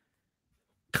new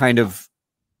kind of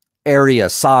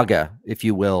saga, if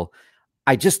you will.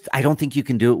 I don't think you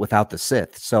can do it without the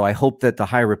Sith. So I hope that the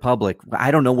High Republic,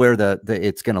 I don't know where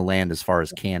it's going to land as far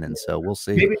as canon. So we'll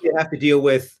see. Maybe they have to deal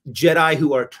with Jedi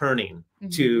who are turning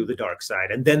to the dark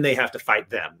side, and then they have to fight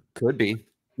them. Could be.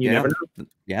 You never know.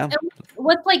 Yeah. And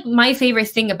what's like my favorite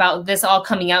thing about this all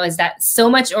coming out is that so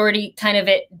much already kind of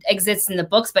it exists in the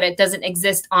books, but it doesn't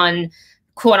exist on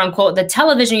quote unquote the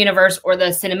television universe or the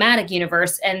cinematic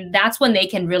universe. And that's when they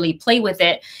can really play with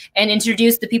it and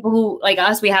introduce the people who, like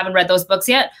us, we haven't read those books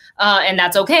yet. And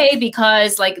that's okay,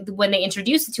 because like when they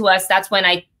introduce it to us, that's when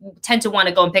I tend to want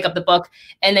to go and pick up the book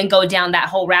and then go down that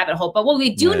whole rabbit hole. But what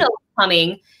we do know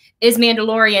coming is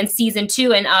Mandalorian season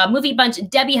 2. And Movie Bunch,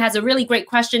 Debbie has a really great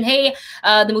question. Hey,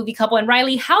 the movie couple and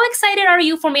Riley, how excited are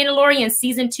you for Mandalorian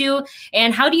season 2?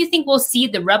 And how do you think we'll see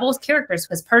the Rebels characters?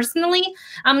 Because personally,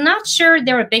 I'm not sure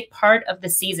they're a big part of the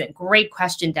season. Great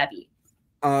question, Debbie.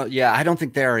 Yeah, I don't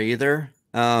think they are either.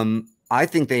 I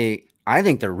think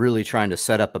they're really trying to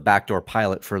set up a backdoor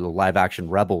pilot for the live action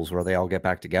Rebels where they all get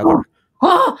back together.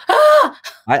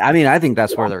 I mean, I think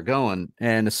that's where they're going,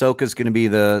 and Ahsoka's going to be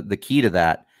the key to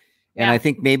that. And I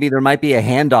think maybe there might be a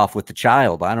handoff with the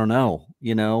child. I don't know.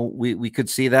 You know, we could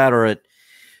see that,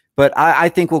 but I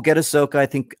think we'll get Ahsoka.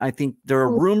 I think there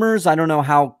are rumors. I don't know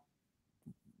how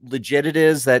legit it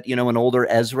is that, you know, an older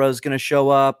Ezra is going to show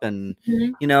up, and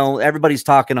you know, everybody's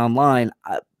talking online.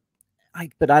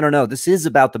 But I don't know. This is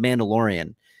about the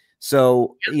Mandalorian.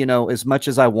 So, you know, as much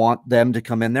as I want them to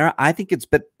come in there, I think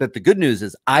but the good news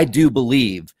is I do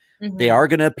believe they are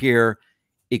going to appear.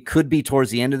 It could be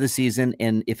towards the end of the season.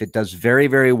 And if it does very,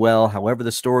 very well, however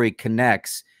the story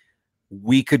connects,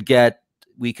 we could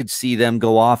see them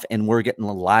go off and we're getting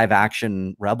live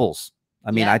action Rebels.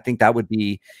 I mean, I think that would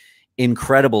be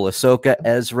incredible. Ahsoka,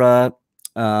 Ezra,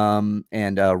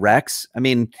 and Rex. I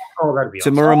mean,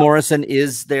 Tamura Morrison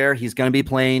is there. He's going to be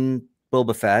playing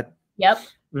Boba Fett. Yep.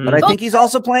 But I think he's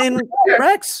also playing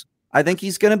Rex. I think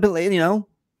he's going to be, you know,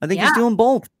 I think he's doing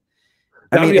both.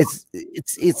 I mean,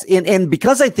 and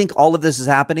because I think all of this is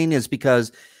happening is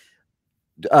because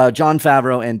Jon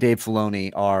Favreau and Dave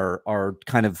Filoni are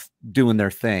kind of doing their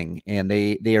thing, and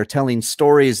they are telling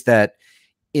stories that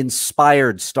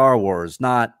inspired Star Wars,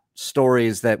 not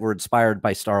stories that were inspired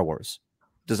by Star Wars.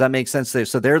 Does that make sense?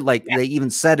 So they're like, they even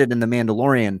said it in the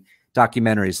Mandalorian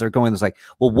documentaries. They're going, it's like,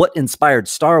 well, what inspired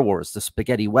Star Wars? The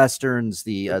spaghetti westerns,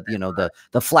 the you know,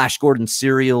 the Flash Gordon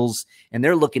serials, and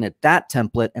they're looking at that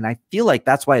template, and I feel like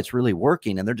that's why it's really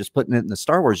working, and they're just putting it in the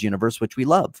Star Wars universe, which we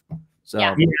love. So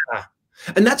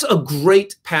and that's a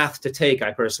great path to take.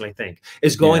 I personally think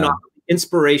is going off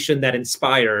inspiration that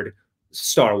inspired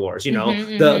Star Wars, you know,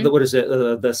 the what is it,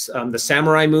 the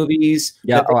samurai movies.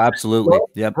 Yeah, oh, absolutely.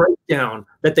 Yeah, breakdown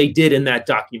that they did in that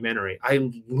documentary.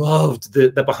 I loved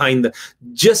the behind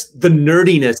just the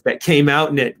nerdiness that came out,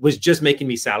 and it was just making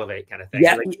me salivate, kind of thing.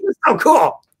 Yeah, like, it was so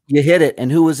cool. You hit it. And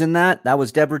who was in that? That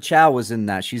was Deborah Chow was in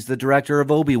that. She's the director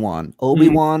of Obi-Wan.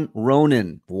 Obi-Wan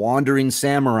Ronin, Wandering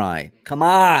Samurai. Come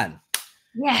on.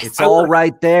 Yes. It's all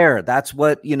right there. That's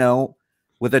what, you know,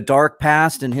 with a dark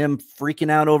past and him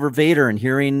freaking out over Vader and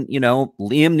hearing, you know,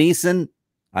 Liam Neeson,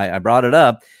 I brought it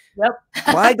up. Yep.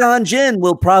 Qui-Gon Jinn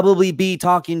will probably be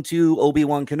talking to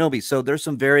Obi-Wan Kenobi. So there's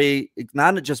some very,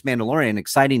 not just Mandalorian,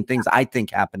 exciting things I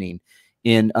think happening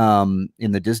in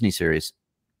the Disney series.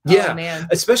 Yeah, man.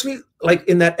 Especially like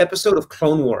in that episode of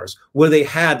Clone Wars where they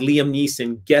had Liam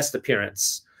Neeson guest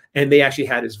appearance and they actually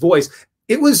had his voice.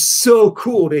 It was so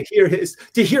cool to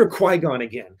hear Qui-Gon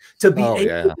again, to be able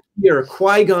to hear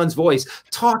Qui-Gon's voice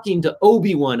talking to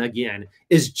Obi-Wan again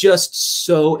is just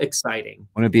so exciting.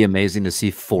 Wouldn't it be amazing to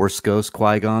see Force Ghost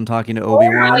Qui-Gon talking to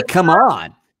Obi-Wan? Oh, come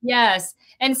on. Yes.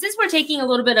 And since we're taking a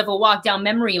little bit of a walk down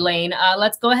memory lane,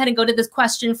 let's go ahead and go to this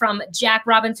question from Jack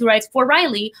Robbins, who writes, for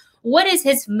Reilly, what is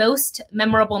his most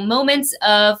memorable moments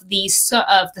of the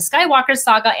Skywalker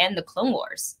saga and the Clone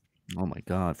Wars? Oh my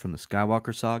God, from the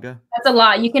Skywalker saga? That's a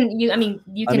lot. I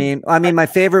mean, my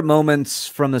favorite moments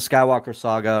from the Skywalker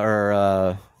saga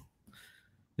are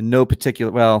in no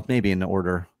particular, well, maybe in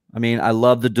order. I mean, I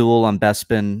love the duel on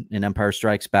Bespin in Empire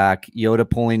Strikes Back. Yoda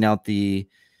pulling out the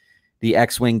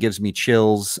X-Wing gives me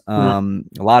chills. A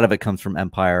lot of it comes from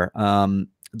Empire.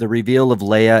 The reveal of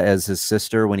Leia as his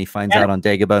sister when he finds out on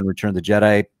Dagobah and Return of the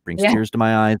Jedi brings tears to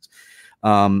my eyes.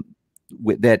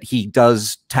 That he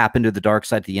does tap into the dark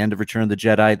side at the end of Return of the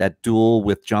Jedi, that duel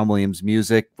with John Williams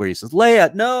music where he says,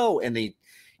 Leia, no. And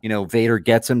Vader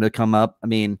gets him to come up. I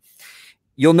mean,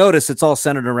 you'll notice it's all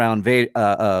centered around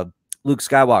Luke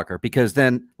Skywalker, because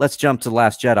then let's jump to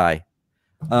Last Jedi.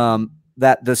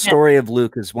 That the story of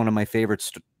Luke is one of my favorite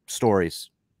stories.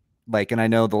 Like, and I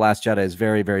know The Last Jedi is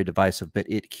very, very divisive, but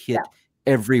it hit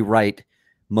every right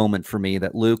moment for me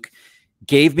that Luke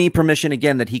gave me permission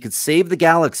again that he could save the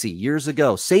galaxy years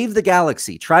ago. Save the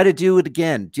galaxy. Try to do it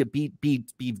again. Be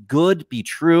good. Be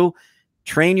true.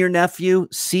 Train your nephew.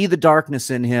 See the darkness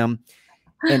in him,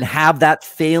 and have that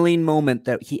failing moment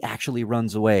that he actually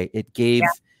runs away. It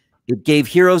gave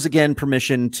heroes again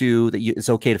permission it's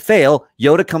okay to fail.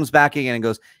 Yoda comes back again and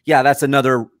goes, "Yeah, that's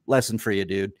another lesson for you,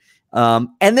 dude." And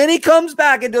then he comes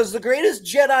back and does the greatest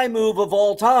Jedi move of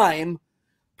all time,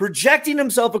 projecting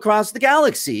himself across the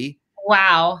galaxy.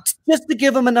 Wow. Just to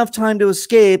give him enough time to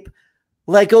escape,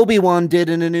 like Obi-Wan did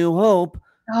in A New Hope.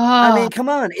 Oh. I mean, come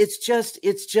on. It's just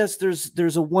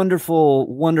there's a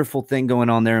wonderful, wonderful thing going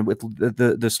on there with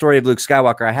the story of Luke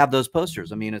Skywalker. I have those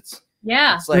posters. I mean, it's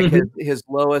like his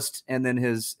lowest and then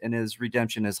his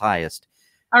redemption is highest.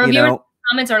 Our viewers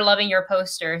comments are loving your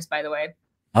posters, by the way.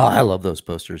 Oh, I love those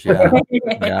posters. Yeah.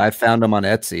 Yeah, I found them on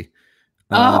Etsy.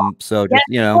 So just,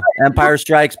 Empire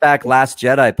Strikes Back, Last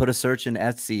Jedi, put a search in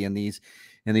Etsy, and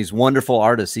these wonderful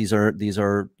artists. These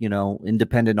are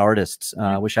independent artists.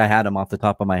 I wish I had them off the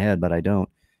top of my head, but I don't.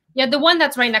 Yeah, the one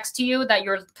that's right next to you that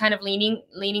you're kind of leaning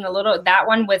a little, that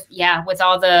one with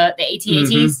all the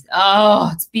AT-ATs. Oh,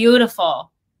 it's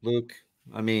beautiful. Luke,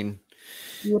 I mean,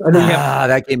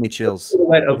 that gave me chills. The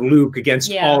silhouette of Luke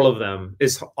against all of them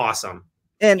is awesome.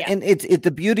 And it's the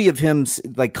beauty of him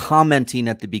like commenting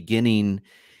at the beginning,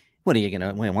 what are you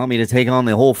gonna want me to take on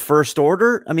the whole First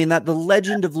Order? I mean, that the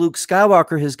legend of Luke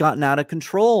Skywalker has gotten out of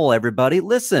control. Everybody,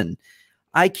 listen,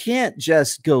 I can't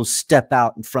just go step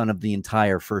out in front of the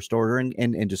entire First Order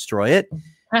and destroy it.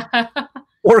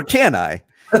 Or can I?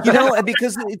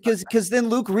 Because then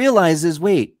Luke realizes,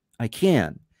 wait, I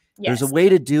can. Yes. There's a way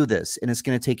to do this, and it's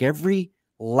going to take every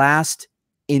last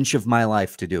inch of my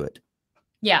life to do it.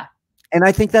 Yeah. And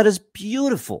I think that is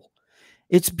beautiful.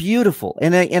 It's beautiful.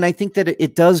 And I think that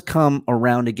it does come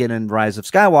around again in Rise of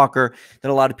Skywalker,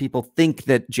 that a lot of people think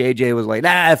that JJ was like,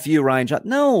 F you, Ryan shot.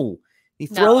 No, he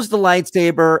throws the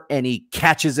lightsaber and he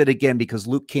catches it again because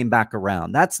Luke came back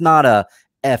around. That's not a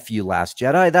F you, Last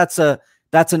Jedi. That's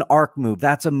an arc move.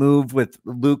 That's a move with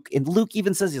Luke. And Luke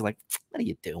even says, he's like, what are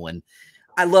you doing?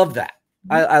 I love that.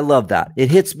 I love that.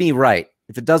 It hits me right.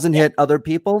 If it doesn't hit other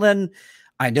people, then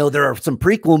I know there are some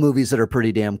prequel movies that are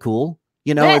pretty damn cool.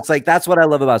 It's like, that's what I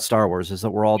love about Star Wars, is that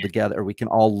we're all together. We can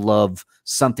all love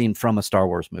something from a Star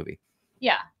Wars movie.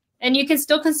 Yeah. And you can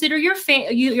still consider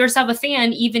yourself a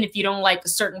fan, even if you don't like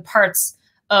certain parts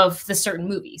of the certain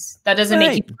movies. That doesn't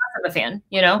make you less of a fan,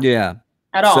 Yeah.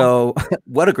 At all. So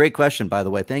what a great question, by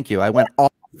the way. Thank you. I went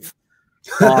off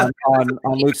on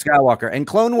Luke Skywalker. And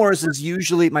Clone Wars is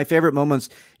usually my favorite moments.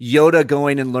 Yoda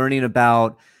going and learning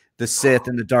about the Sith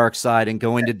and the dark side and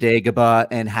going to Dagobah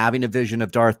and having a vision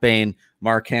of Darth Bane.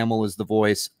 Mark Hamill is the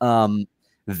voice.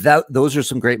 Those are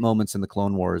some great moments in the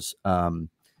Clone Wars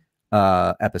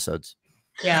episodes.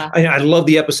 Yeah. I love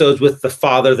the episodes with the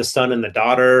father, the son, and the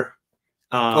daughter.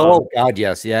 Oh God,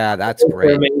 yes. Yeah, that's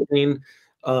great. Amazing.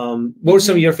 What were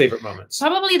some of your favorite moments?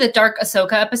 Probably the Dark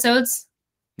Ahsoka episodes.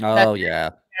 Oh yeah.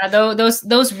 Yeah,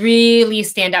 those really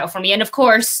stand out for me. And of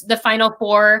course, the final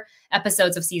 4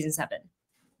 episodes of season 7.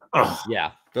 Oh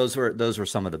yeah, those were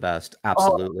some of the best.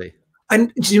 Absolutely.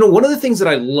 And one of the things that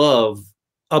I love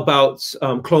about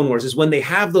Clone Wars is when they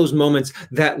have those moments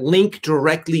that link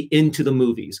directly into the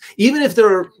movies, even if there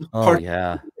are parts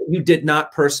you did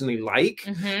not personally like.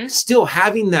 Still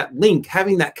having that link,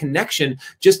 having that connection,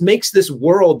 just makes this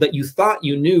world that you thought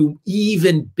you knew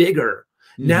even bigger.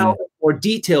 Now, more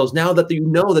details. Now that you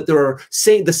know that there are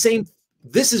the same.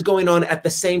 This is going on at the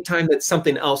same time that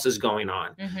something else is going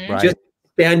on. Right. Just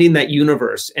expanding that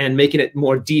universe and making it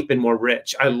more deep and more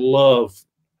rich. I love.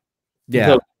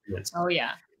 Yeah. Oh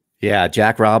yeah. Yeah,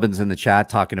 Jack Robbins in the chat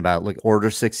talking about like Order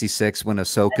 66 when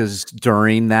Ahsoka's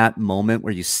during that moment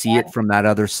where you see it from that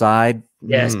other side.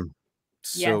 Yes.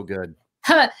 So good.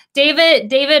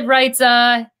 David writes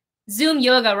Zoom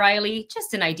yoga, Riley.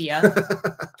 Just an idea.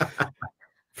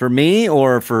 For me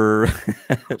or for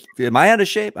am I out of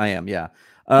shape? I am, yeah.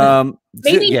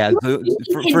 Maybe yeah,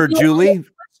 for Julie.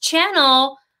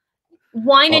 Channel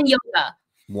Wine and Yoga.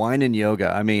 Wine and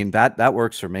Yoga. I mean, that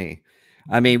works for me.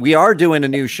 I mean, we are doing a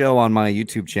new show on my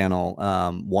YouTube channel,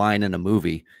 Wine and a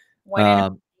Movie. Yeah,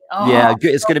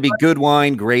 it's going to be Good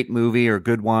Wine, Great Movie, or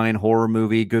Good Wine, Horror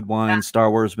Movie, Good Wine,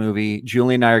 Star Wars Movie.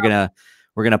 Julie and I are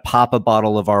we're gonna pop a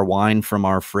bottle of our wine from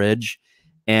our fridge,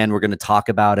 and we're going to talk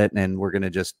about it, and we're going to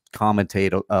just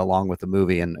commentate along with the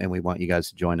movie, and we want you guys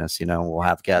to join us. We'll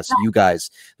have guests. You guys,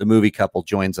 the movie couple,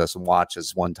 joins us and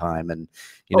watches one time, and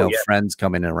friends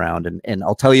coming around, and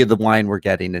I'll tell you the wine we're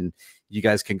getting, and you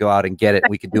guys can go out and get it.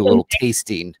 We can do a little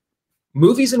tasting.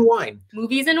 Movies and wine.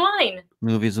 Movies and wine.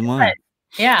 Movies and wine.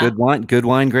 Yeah. Good wine,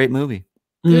 great movie.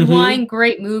 Good wine,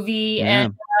 great movie. Yeah.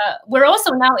 And we're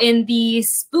also now in the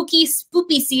spooky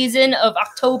season of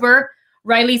October.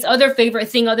 Riley's other favorite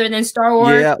thing other than Star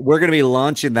Wars. Yeah, we're going to be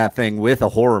launching that thing with a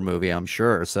horror movie, I'm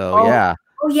sure. So, yeah.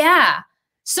 Oh, yeah.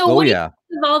 So, what do you think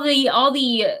of all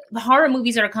the horror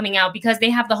movies that are coming out? Because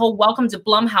they have the whole Welcome to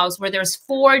Blumhouse, where there's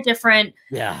 4 different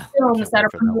films that are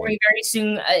premiering very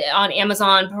soon on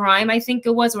Amazon Prime, I think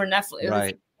it was, or Netflix.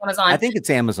 Right. Amazon. I think it's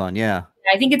Amazon, yeah.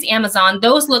 I think it's Amazon.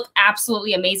 Those look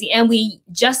absolutely amazing. And we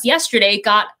just yesterday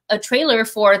got a trailer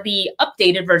for the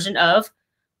updated version of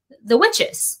The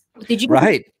Witches. Did you?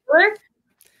 Right.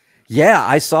 Yeah,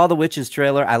 I saw the Witches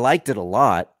trailer. I liked it a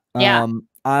lot. Yeah.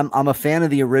 I'm a fan of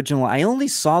the original. I only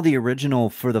saw the original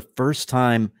for the first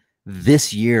time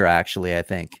this year, actually, I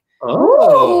think.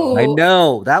 Oh. I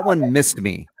know. That one missed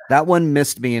me.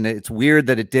 And it's weird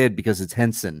that it did because it's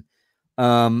Henson.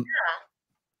 And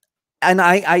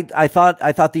I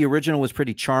thought the original was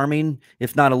pretty charming,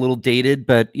 if not a little dated,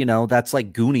 but that's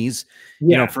like Goonies,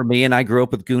 for me. And I grew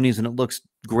up with Goonies, and it looks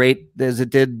great as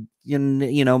it did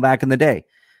back in the day.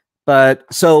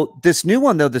 But so this new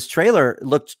one, though, this trailer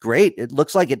looks great. It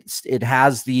looks like it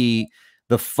has the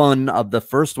fun of the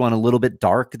first one, a little bit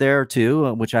dark there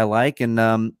too, which I like. And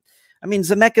I mean,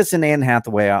 Zemeckis and Anne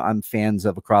Hathaway, I'm fans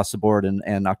of across the board,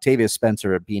 and Octavia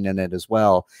Spencer being in it as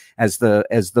well as the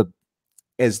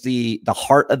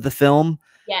heart of the film.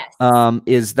 Yes.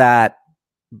 Is that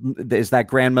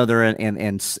grandmother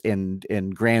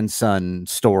and grandson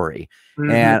story.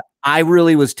 And I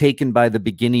really was taken by the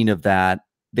beginning of that.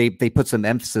 They put some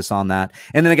emphasis on that,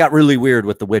 and then it got really weird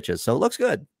with the witches. So it looks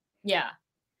good. Yeah.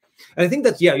 And I think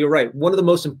that's, you're right. One of the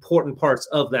most important parts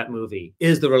of that movie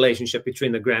is the relationship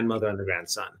between the grandmother and the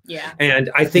grandson. Yeah. And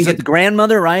I think it's the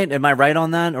grandmother, right? Am I right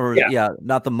on that? Or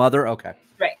not the mother? Okay.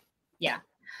 Right. Yeah.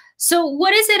 So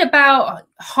what is it about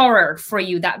horror for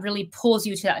you that really pulls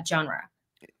you to that genre?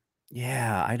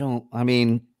 Yeah, I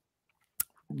mean,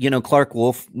 Clark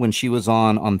Wolf, when she was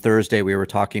on Thursday, we were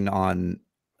talking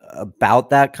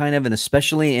about that kind of, and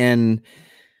especially in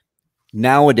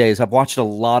nowadays, I've watched a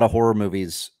lot of horror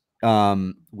movies.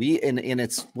 And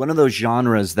it's one of those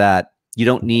genres that you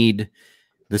don't need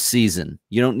the season.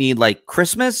 You don't need like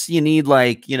Christmas. You need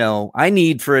I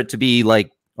need for it to be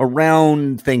like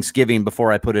around Thanksgiving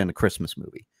before I put in a Christmas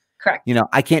movie. Correct.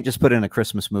 I can't just put in a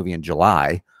Christmas movie in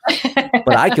July,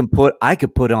 but I could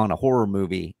put on a horror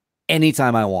movie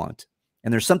anytime I want.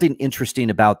 And there's something interesting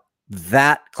about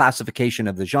that classification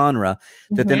of the genre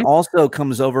that then also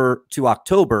comes over to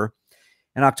October.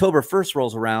 and October 1st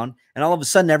rolls around, and all of a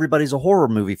sudden everybody's a horror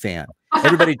movie fan.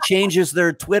 Everybody changes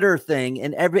their Twitter thing,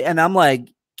 and I'm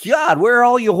like, God, where are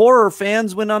all you horror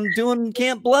fans when I'm doing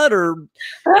Camp Blood or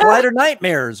Glider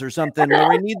Nightmares or something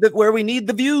where we need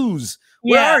the views?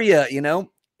 Where are you? You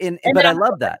know? But I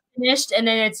love that. Finished, and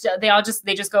then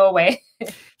they just go away.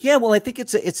 Yeah, well, I think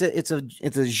it's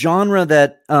a genre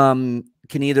that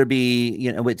can either be,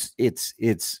 you know,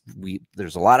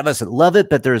 there's a lot of us that love it,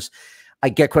 but I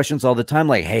get questions all the time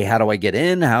like, hey, how do I get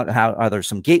in? How are there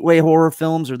some gateway horror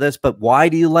films or this? But why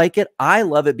do you like it? I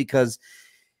love it because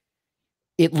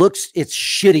it's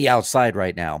shitty outside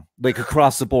right now, like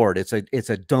across the board. It's a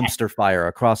dumpster fire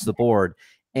across the board.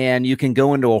 And you can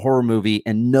go into a horror movie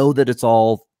and know that it's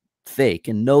all fake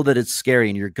and know that it's scary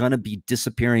and you're going to be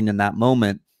disappearing in that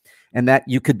moment. And that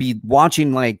you could be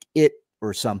watching like It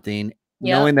or something,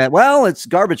 knowing that, well, it's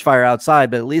garbage fire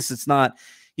outside, but at least it's not,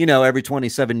 you know, every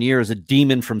 27 years, a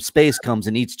demon from space comes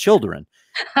and eats children.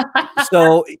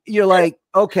 So you're like,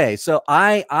 okay, so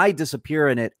I disappear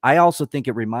in it. I also think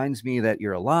it reminds me that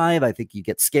you're alive. I think you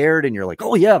get scared and you're like,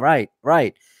 oh yeah, right.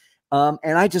 And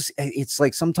it's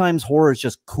like sometimes horror is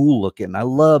just cool looking. I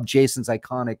love Jason's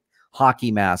iconic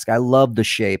hockey mask. I love The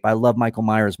Shape. I love Michael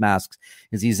Myers' masks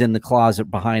as he's in the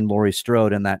closet behind Laurie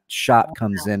Strode and that shot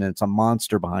comes in and it's a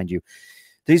monster behind you.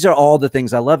 These are all the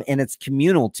things I love. And it's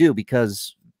communal too,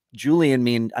 because Julie and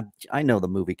me, I know the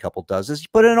movie couple does this. You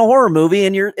put it in a horror movie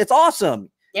and it's awesome.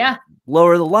 Yeah.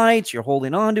 Lower the lights. You're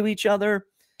holding on to each other.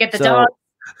 Get the dog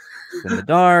in the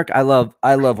dark. I love.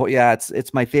 Yeah.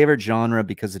 It's my favorite genre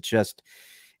because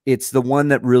it's the one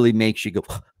that really makes you go,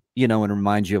 you know, and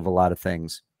reminds you of a lot of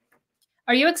things.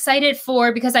 Are you excited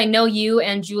because I know you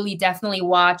and Julie definitely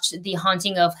watched The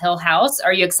Haunting of Hill House.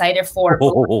 Are you excited for?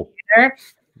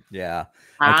 Yeah.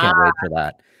 I can't wait for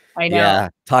that. I know. Yeah.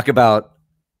 Talk about,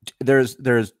 there's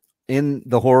in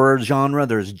the horror genre,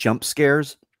 there's jump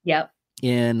scares. Yep.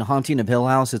 In Haunting of Hill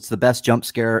House, it's the best jump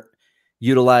scare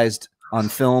utilized on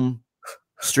film,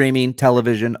 streaming,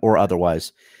 television, or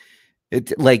otherwise.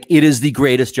 It is the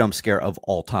greatest jump scare of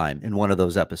all time in one of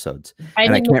those episodes. I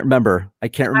can't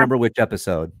remember which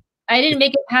episode. I didn't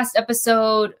make it past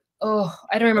episode. Oh,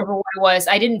 I don't remember what it was.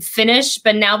 I didn't finish,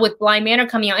 but now with Blind Manor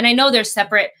coming out, and I know they're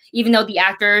separate, even though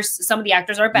some of the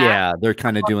actors are back. Yeah, they're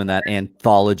kind of doing that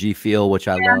anthology feel, which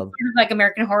I love. Like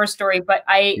American Horror Story, but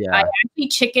I actually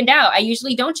chickened out. I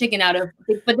usually don't chicken out of,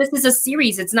 but this is a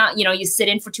series. It's not, you know, you sit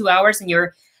in for 2 hours and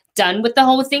you're done with the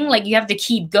whole thing. Like you have to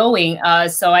keep going.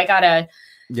 So I gotta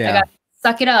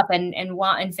suck it up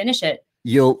and finish it.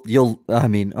 I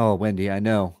mean, oh, Wendy, I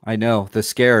know the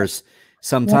scares.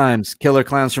 Sometimes Killer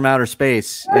Clowns from Outer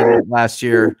Space last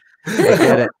year. I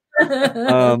get it.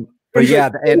 But yeah,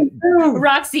 and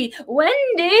Roxy,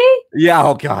 Wendy. Yeah,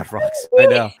 oh God, Rox. I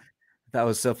know. That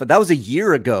was so fun. That was a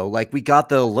year ago. Like we got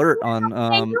the alert on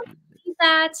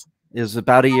that. It was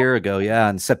about a year ago, yeah,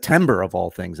 in September of all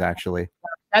things, actually.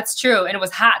 That's true. And it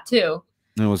was hot too.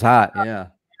 It was hot, yeah.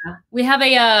 We have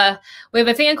a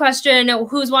fan question.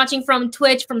 Who's watching from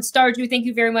Twitch from Stardew? Thank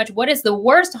you very much. What is the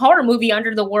worst horror movie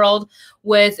under the world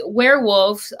with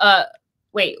werewolves?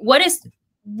 What is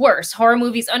worse, horror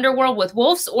movies underworld with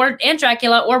wolves and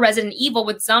Dracula, or Resident Evil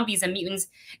with zombies and mutants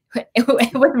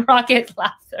with rocket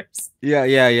laughers?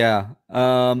 Yeah.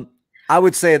 I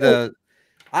would say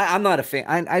I'm not a fan.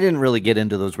 I didn't really get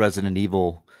into those Resident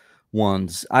Evil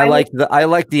ones. I like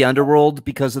the underworld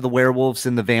because of the werewolves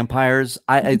and the vampires.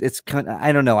 I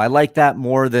don't know. I like that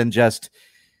more than just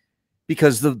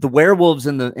because the werewolves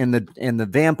and the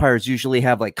vampires usually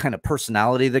have like kind of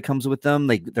personality that comes with them.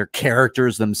 Like they're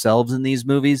characters themselves in these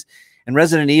movies. And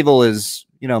Resident Evil is,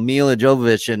 you know, Mila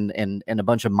Jovovich and a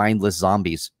bunch of mindless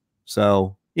zombies.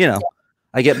 So, you know,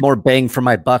 I get more bang for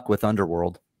my buck with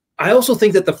Underworld. I also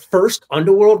think that the first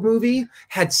Underworld movie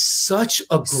had such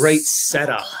a great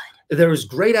setup. There was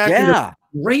great acting,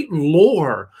 great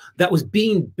lore that was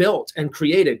being built and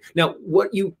created. Now,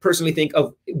 what you personally think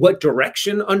of what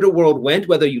direction Underworld went,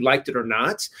 whether you liked it or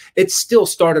not, it still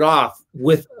started off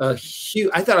with I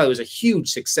thought it was a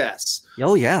huge success.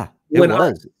 Oh, yeah. When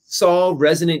I saw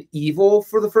Resident Evil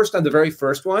for the first time, the very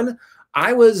first one,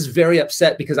 I was very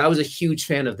upset because I was a huge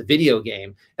fan of the video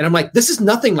game. And I'm like, this is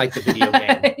nothing like the video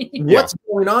game. What's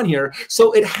going on here?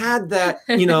 So it had that,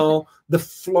 you know, the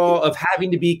flaw of having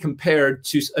to be compared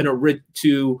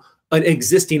to an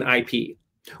existing IP.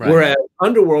 Right. Whereas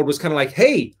Underworld was kind of like,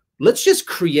 hey, let's just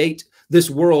create this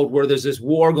world where there's this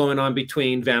war going on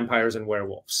between vampires and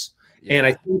werewolves. Yeah. And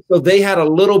I think so they had a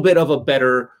little bit of a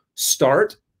better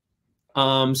start.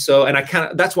 That's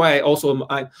why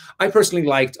I personally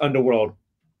liked Underworld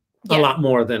a lot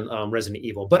more than Resident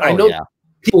Evil. But I know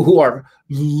people who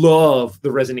love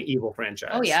the Resident Evil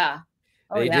franchise. Oh yeah.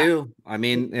 Oh, They yeah. do. I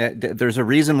mean, there's a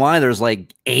reason why there's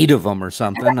like 8 of them or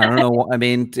something. I don't know. I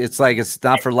mean, it's like it's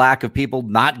not for lack of people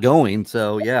not going.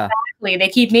 So yeah, Exactly. They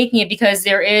keep making it because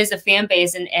there is a fan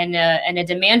base and a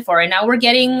demand for it. Now we're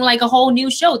getting like a whole new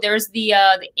show. There's the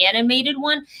animated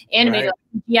one, animated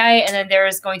CGI, and then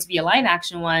there's going to be a live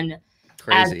action one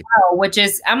as crazy. well, which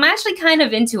is I'm actually kind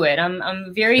of into it.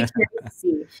 I'm very curious to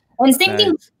see. And same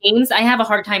thing with games. I have a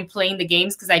hard time playing the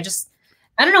games because I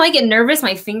don't know. I get nervous.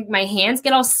 My hands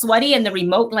get all sweaty, and the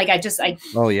remote, like I.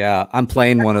 Oh yeah, I'm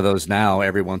playing one of those now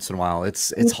every once in a while.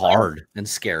 It's hard and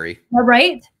scary.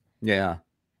 Right. Yeah.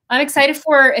 I'm excited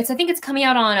for I think it's coming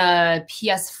out on a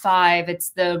PS5. It's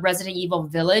the Resident Evil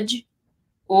Village.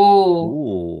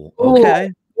 Ooh.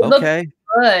 Okay. Okay.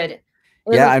 Good.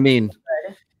 Yeah, I mean,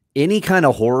 any kind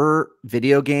of horror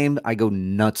video game, I go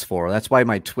nuts for. That's why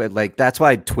that's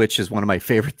why Twitch is one of my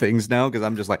favorite things now, because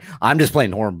I'm just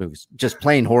playing horror movies, just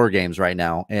playing horror games right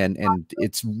now, and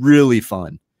it's really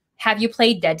fun. Have you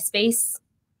played Dead Space?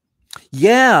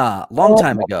 Yeah, long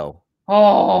time ago.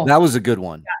 Oh, that was a good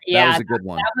one. Yeah, that was a good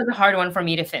one. That was a hard one for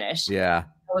me to finish. Yeah,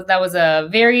 that was a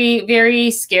very,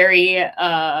 very scary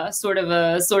sort of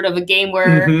a game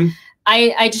where.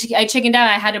 I chickened out.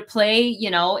 I had to play,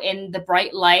 in the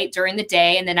bright light during the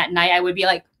day, and then at night I would be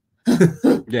like,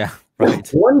 yeah, right.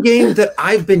 One game that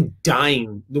I've been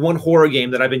dying, the one horror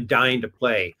game that I've been dying to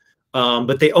play,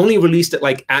 but they only released it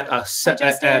like at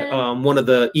one of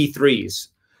the E3s,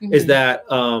 is that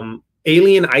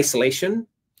Alien Isolation.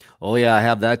 Oh yeah, I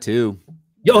have that too.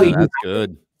 Oh, yeah, that's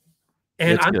good.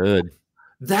 And it's good.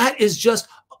 That is just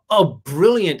a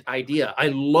brilliant idea. I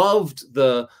loved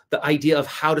the idea of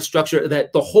how to structure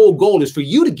that. The whole goal is for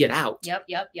you to get out. Yep.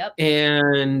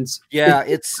 And yeah,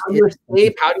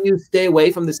 how do you stay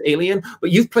away from this alien?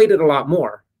 But you've played it a lot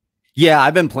more. Yeah,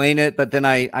 I've been playing it, but then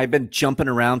I've been jumping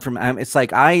around from. It's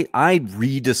like I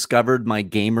rediscovered my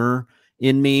gamer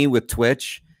in me with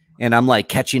Twitch, and I'm like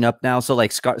catching up now. So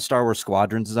like Star Wars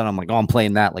Squadrons is out. I'm like, oh, I'm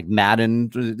playing that. Like Madden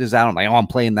is out. I'm like, oh, I'm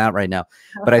playing that right now.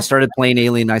 But I started playing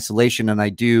Alien Isolation, and I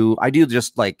do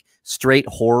just like straight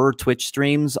horror Twitch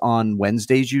streams on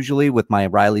Wednesdays usually with my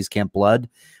Riley's Camp Blood,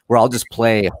 where I'll just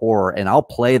play horror, and I'll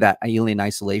play that Alien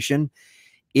Isolation.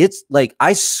 It's like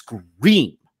I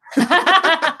scream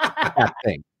that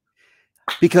thing.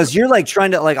 Because you're like trying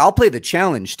to I'll play the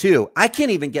challenge too. I can't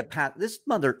even get past this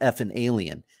mother effing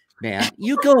alien. Man,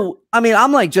 you go. I mean,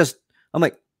 I'm like,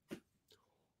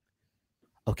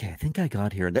 okay, I think I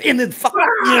got here, and then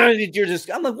you're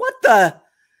just. I'm like, what the?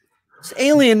 This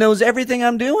alien knows everything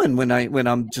I'm doing when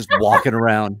I'm just walking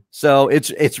around. So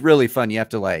it's really fun. You have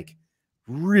to like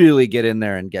really get in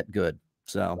there and get good.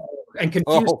 So and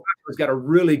Confused has got a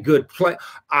really good play.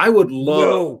 I would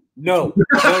love no.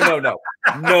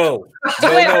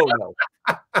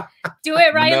 Do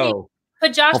it, Riley. No.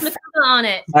 Put Josh McCouga on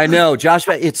it. I know, Josh.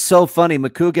 It's so funny.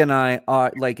 McCouga and I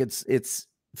are like, it's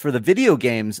for the video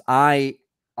games.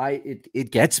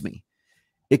 It gets me.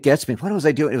 It gets me. What was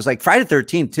I doing? It was like Friday the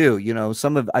 13th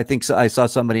too. I saw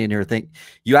somebody in here think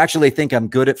you actually think I'm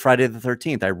good at Friday the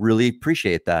 13th. I really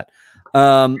appreciate that.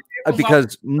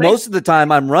 Because most of the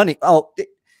time I'm running. Oh,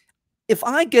 if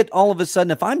I get all of a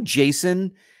sudden, if I'm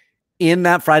Jason in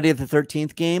that Friday the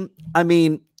 13th game, I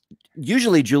mean,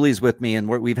 usually Julie's with me, and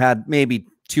we've had maybe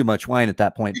too much wine at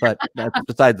that point, but that's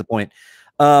besides the point.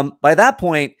 By that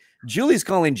point, Julie's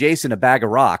calling Jason a bag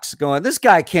of rocks, going, "This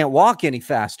guy can't walk any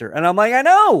faster." And I'm like, I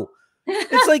know.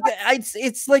 It's like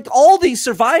it's like all these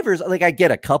survivors. Like I get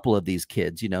a couple of these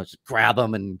kids, just grab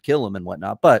them and kill them and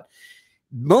whatnot. But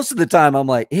most of the time, I'm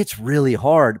like, it's really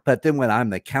hard. But then when I'm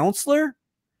the counselor,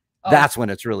 that's when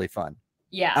it's really fun.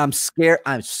 Yeah, I'm scared.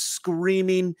 I'm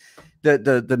screaming.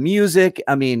 The music.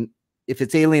 I mean, if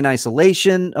it's Alien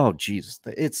Isolation, oh Jesus,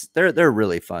 they're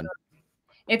really fun.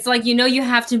 It's like, you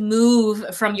have to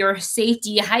move from your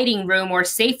safety hiding room or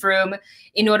safe room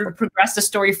in order to progress the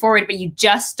story forward, but you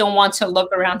just don't want to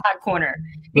look around that corner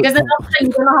because then all of a sudden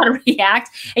you don't know how to react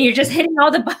and you're just hitting all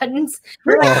the buttons.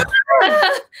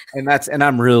 And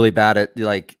I'm really bad at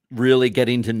like really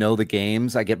getting to know the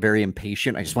games. I get very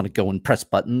impatient. I just want to go and press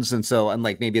buttons. And so I'm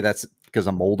like, maybe that's because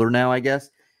I'm older now, I guess.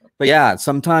 But yeah,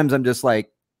 sometimes I'm just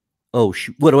like, oh,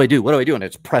 shoot, what do I do? What do I do? And I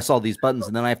just press all these buttons,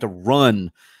 and then I have to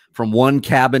run from one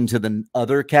cabin to the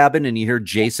other cabin, and you hear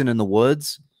Jason in the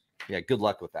woods. Yeah, good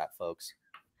luck with that, folks.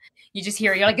 You just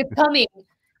hear, you're like, it's coming.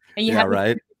 And you have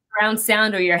surround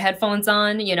sound or your headphones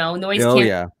on, noise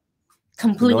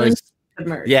completely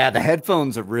submerge. Yeah, the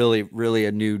headphones are really, really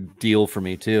a new deal for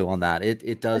me too on that.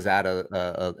 It does add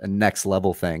a next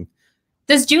level thing.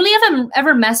 Does Julie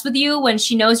ever mess with you when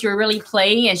she knows you're really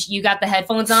playing and you got the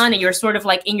headphones on and you're sort of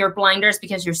like in your blinders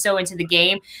because you're so into the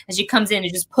game, and she comes in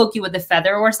and just poke you with a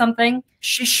feather or something?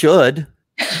 She should.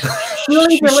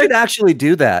 She should actually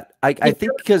do that. I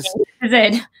think because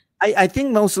I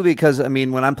think mostly because, I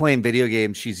mean, when I'm playing video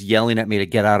games, she's yelling at me to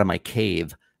get out of my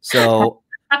cave. So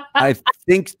I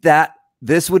think that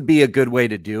this would be a good way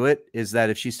to do it, is that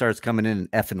if she starts coming in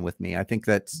and effing with me, I think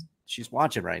that's, she's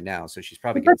watching right now, so she's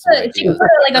probably getting some ideas. She can put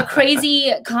like a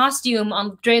crazy costume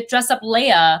on, dress up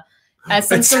Leia as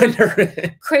some sort of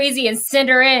crazy and send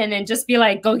her in and just be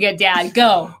like, go get dad,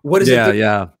 go. What is it?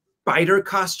 Yeah. Spider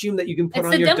costume that you can put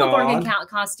on your dog. It's the Demogorgon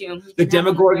costume. The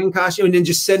Demogorgon costume, and then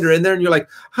just send her in there, and you're like,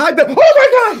 "Hi,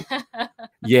 oh my god!"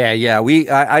 Yeah.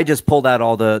 I just pulled out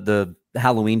all the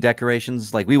Halloween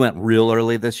decorations. Like, we went real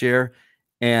early this year,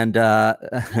 and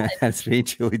that's me,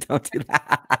 Julie. Don't do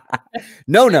that.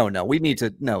 No. We need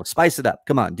to spice it up.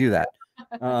 Come on, do that.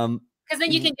 Because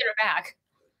then you can get her back.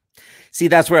 See,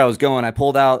 that's where I was going. I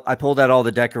pulled out all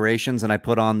the decorations, and I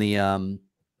put on the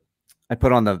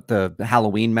the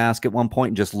Halloween mask at one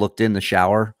point and just looked in the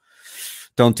shower.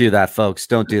 Don't do that, folks.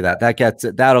 Don't do that.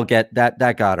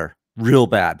 That got her real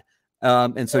bad.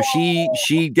 And so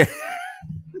she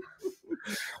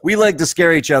we like to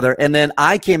scare each other. And then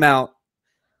I came out.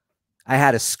 I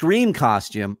had a Scream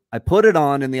costume. I put it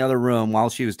on in the other room while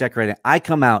she was decorating. I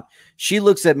come out. She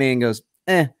looks at me and goes,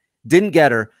 didn't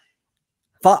get her.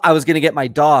 Thought I was going to get my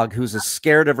dog, who's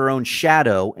scared of her own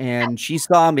shadow. And she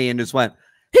saw me and just went,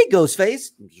 "Hey,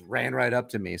 Ghostface," just ran right up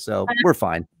to me. So we're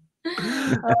fine.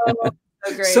 So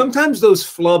great. Sometimes those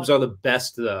flubs are the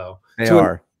best, though. They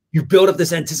are. You build up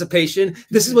this anticipation.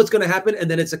 This is what's going to happen. And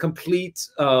then it's a complete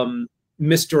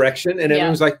misdirection. And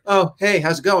everyone's like, "Oh, hey,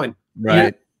 how's it going?"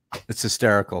 Right. It's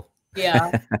hysterical.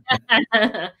 Yeah.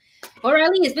 Well,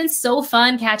 Reilly, it's been so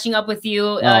fun catching up with you.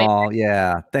 Oh,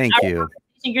 yeah. Thank you.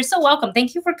 You're so welcome.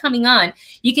 Thank you for coming on.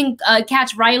 You can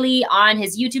catch Reilly on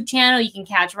his YouTube channel. You can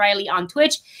catch Reilly on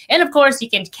Twitch. And, of course, you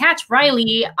can catch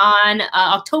Reilly on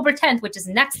October 10th, which is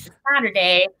next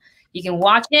Saturday. You can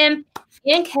watch him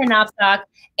and Ken Knobstock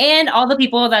and all the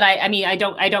people that I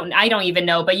don't even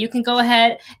know. But you can go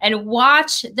ahead and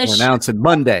watch the show. Announce it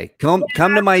Monday. Come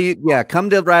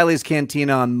to Reilly's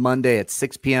Cantina on Monday at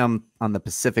 6 p.m. on the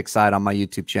Pacific side on my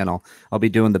YouTube channel. I'll be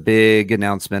doing the big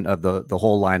announcement of the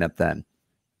whole lineup then.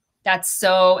 That's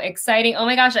so exciting. Oh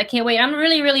my gosh, I can't wait. I'm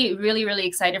really, really, really, really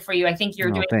excited for you. I think you're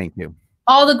doing thank you.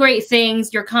 All the great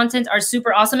things. Your content are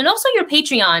super awesome. And also your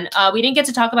Patreon. We didn't get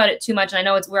to talk about it too much. And I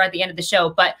know we're at the end of the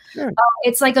show, but sure.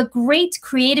 It's like a great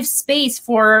creative space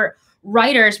for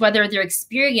writers, whether they're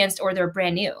experienced or they're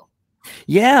brand new.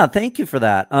 Yeah, thank you for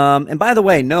that. And by the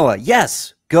way, Noah,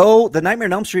 yes, go. The Nightmare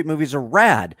on Elm Street movies are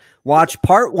rad. Watch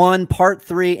Part 1, Part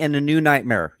 3, and A New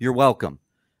Nightmare. You're welcome.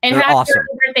 And they're happy awesome.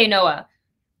 birthday, Noah.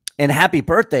 And happy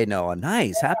birthday, Noah.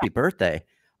 Nice. Happy birthday.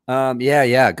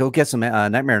 Yeah. Go get some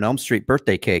Nightmare on Elm Street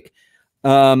birthday cake.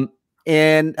 Sorry,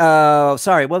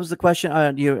 what was the question?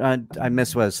 I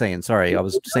missed what I was saying. Sorry, I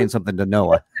was saying something to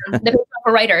Noah. The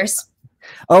for writers.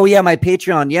 Oh, yeah, my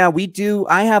Patreon. Yeah, we do.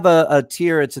 I have a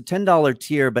tier. It's a $10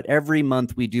 tier, but every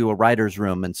month we do a writer's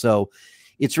room. And so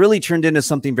it's really turned into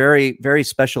something very, very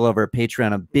special over at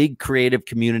Patreon, a big creative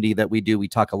community that we do. We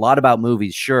talk a lot about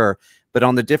movies, sure. But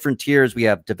on the different tiers, we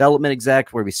have development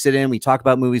exec where we sit in, we talk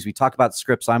about movies, we talk about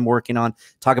scripts I'm working on,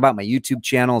 talk about my YouTube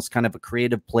channel. It's kind of a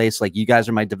creative place. Like, you guys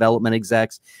are my development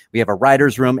execs. We have a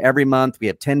writer's room every month. We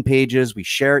have 10 pages. We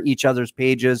share each other's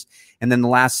pages. And then the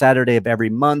last Saturday of every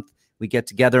month, we get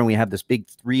together and we have this big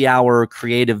 3-hour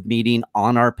creative meeting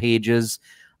on our pages.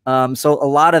 So a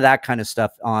lot of that kind of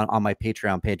stuff on my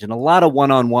Patreon page, and a lot of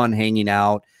one-on-one hanging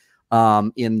out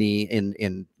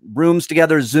in rooms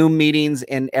together, Zoom meetings,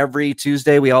 and every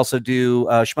Tuesday we also do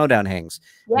Schmodown hangs.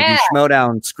 Yeah. We do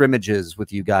Schmodown scrimmages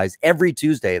with you guys every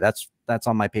Tuesday. That's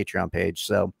on my Patreon page.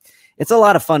 So it's a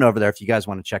lot of fun over there if you guys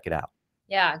want to check it out.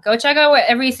 Yeah, go check out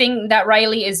everything that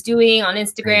Reilly is doing on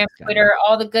Instagram, Twitter,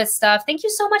 all the good stuff. Thank you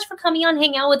so much for coming on,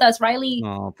 hang out with us, Reilly.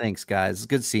 Oh, thanks, guys. It's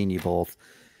good seeing you both.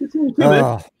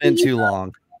 Oh, been too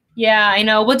long. Yeah, I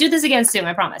know. We'll do this again soon,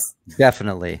 I promise.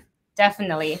 Definitely.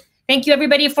 Definitely. Thank you,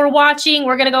 everybody, for watching.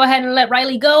 We're going to go ahead and let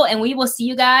Reilly go, and we will see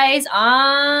you guys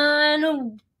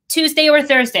on Tuesday or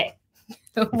Thursday.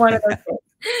 One of those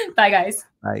days. Bye, guys.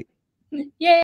 Bye. Yay.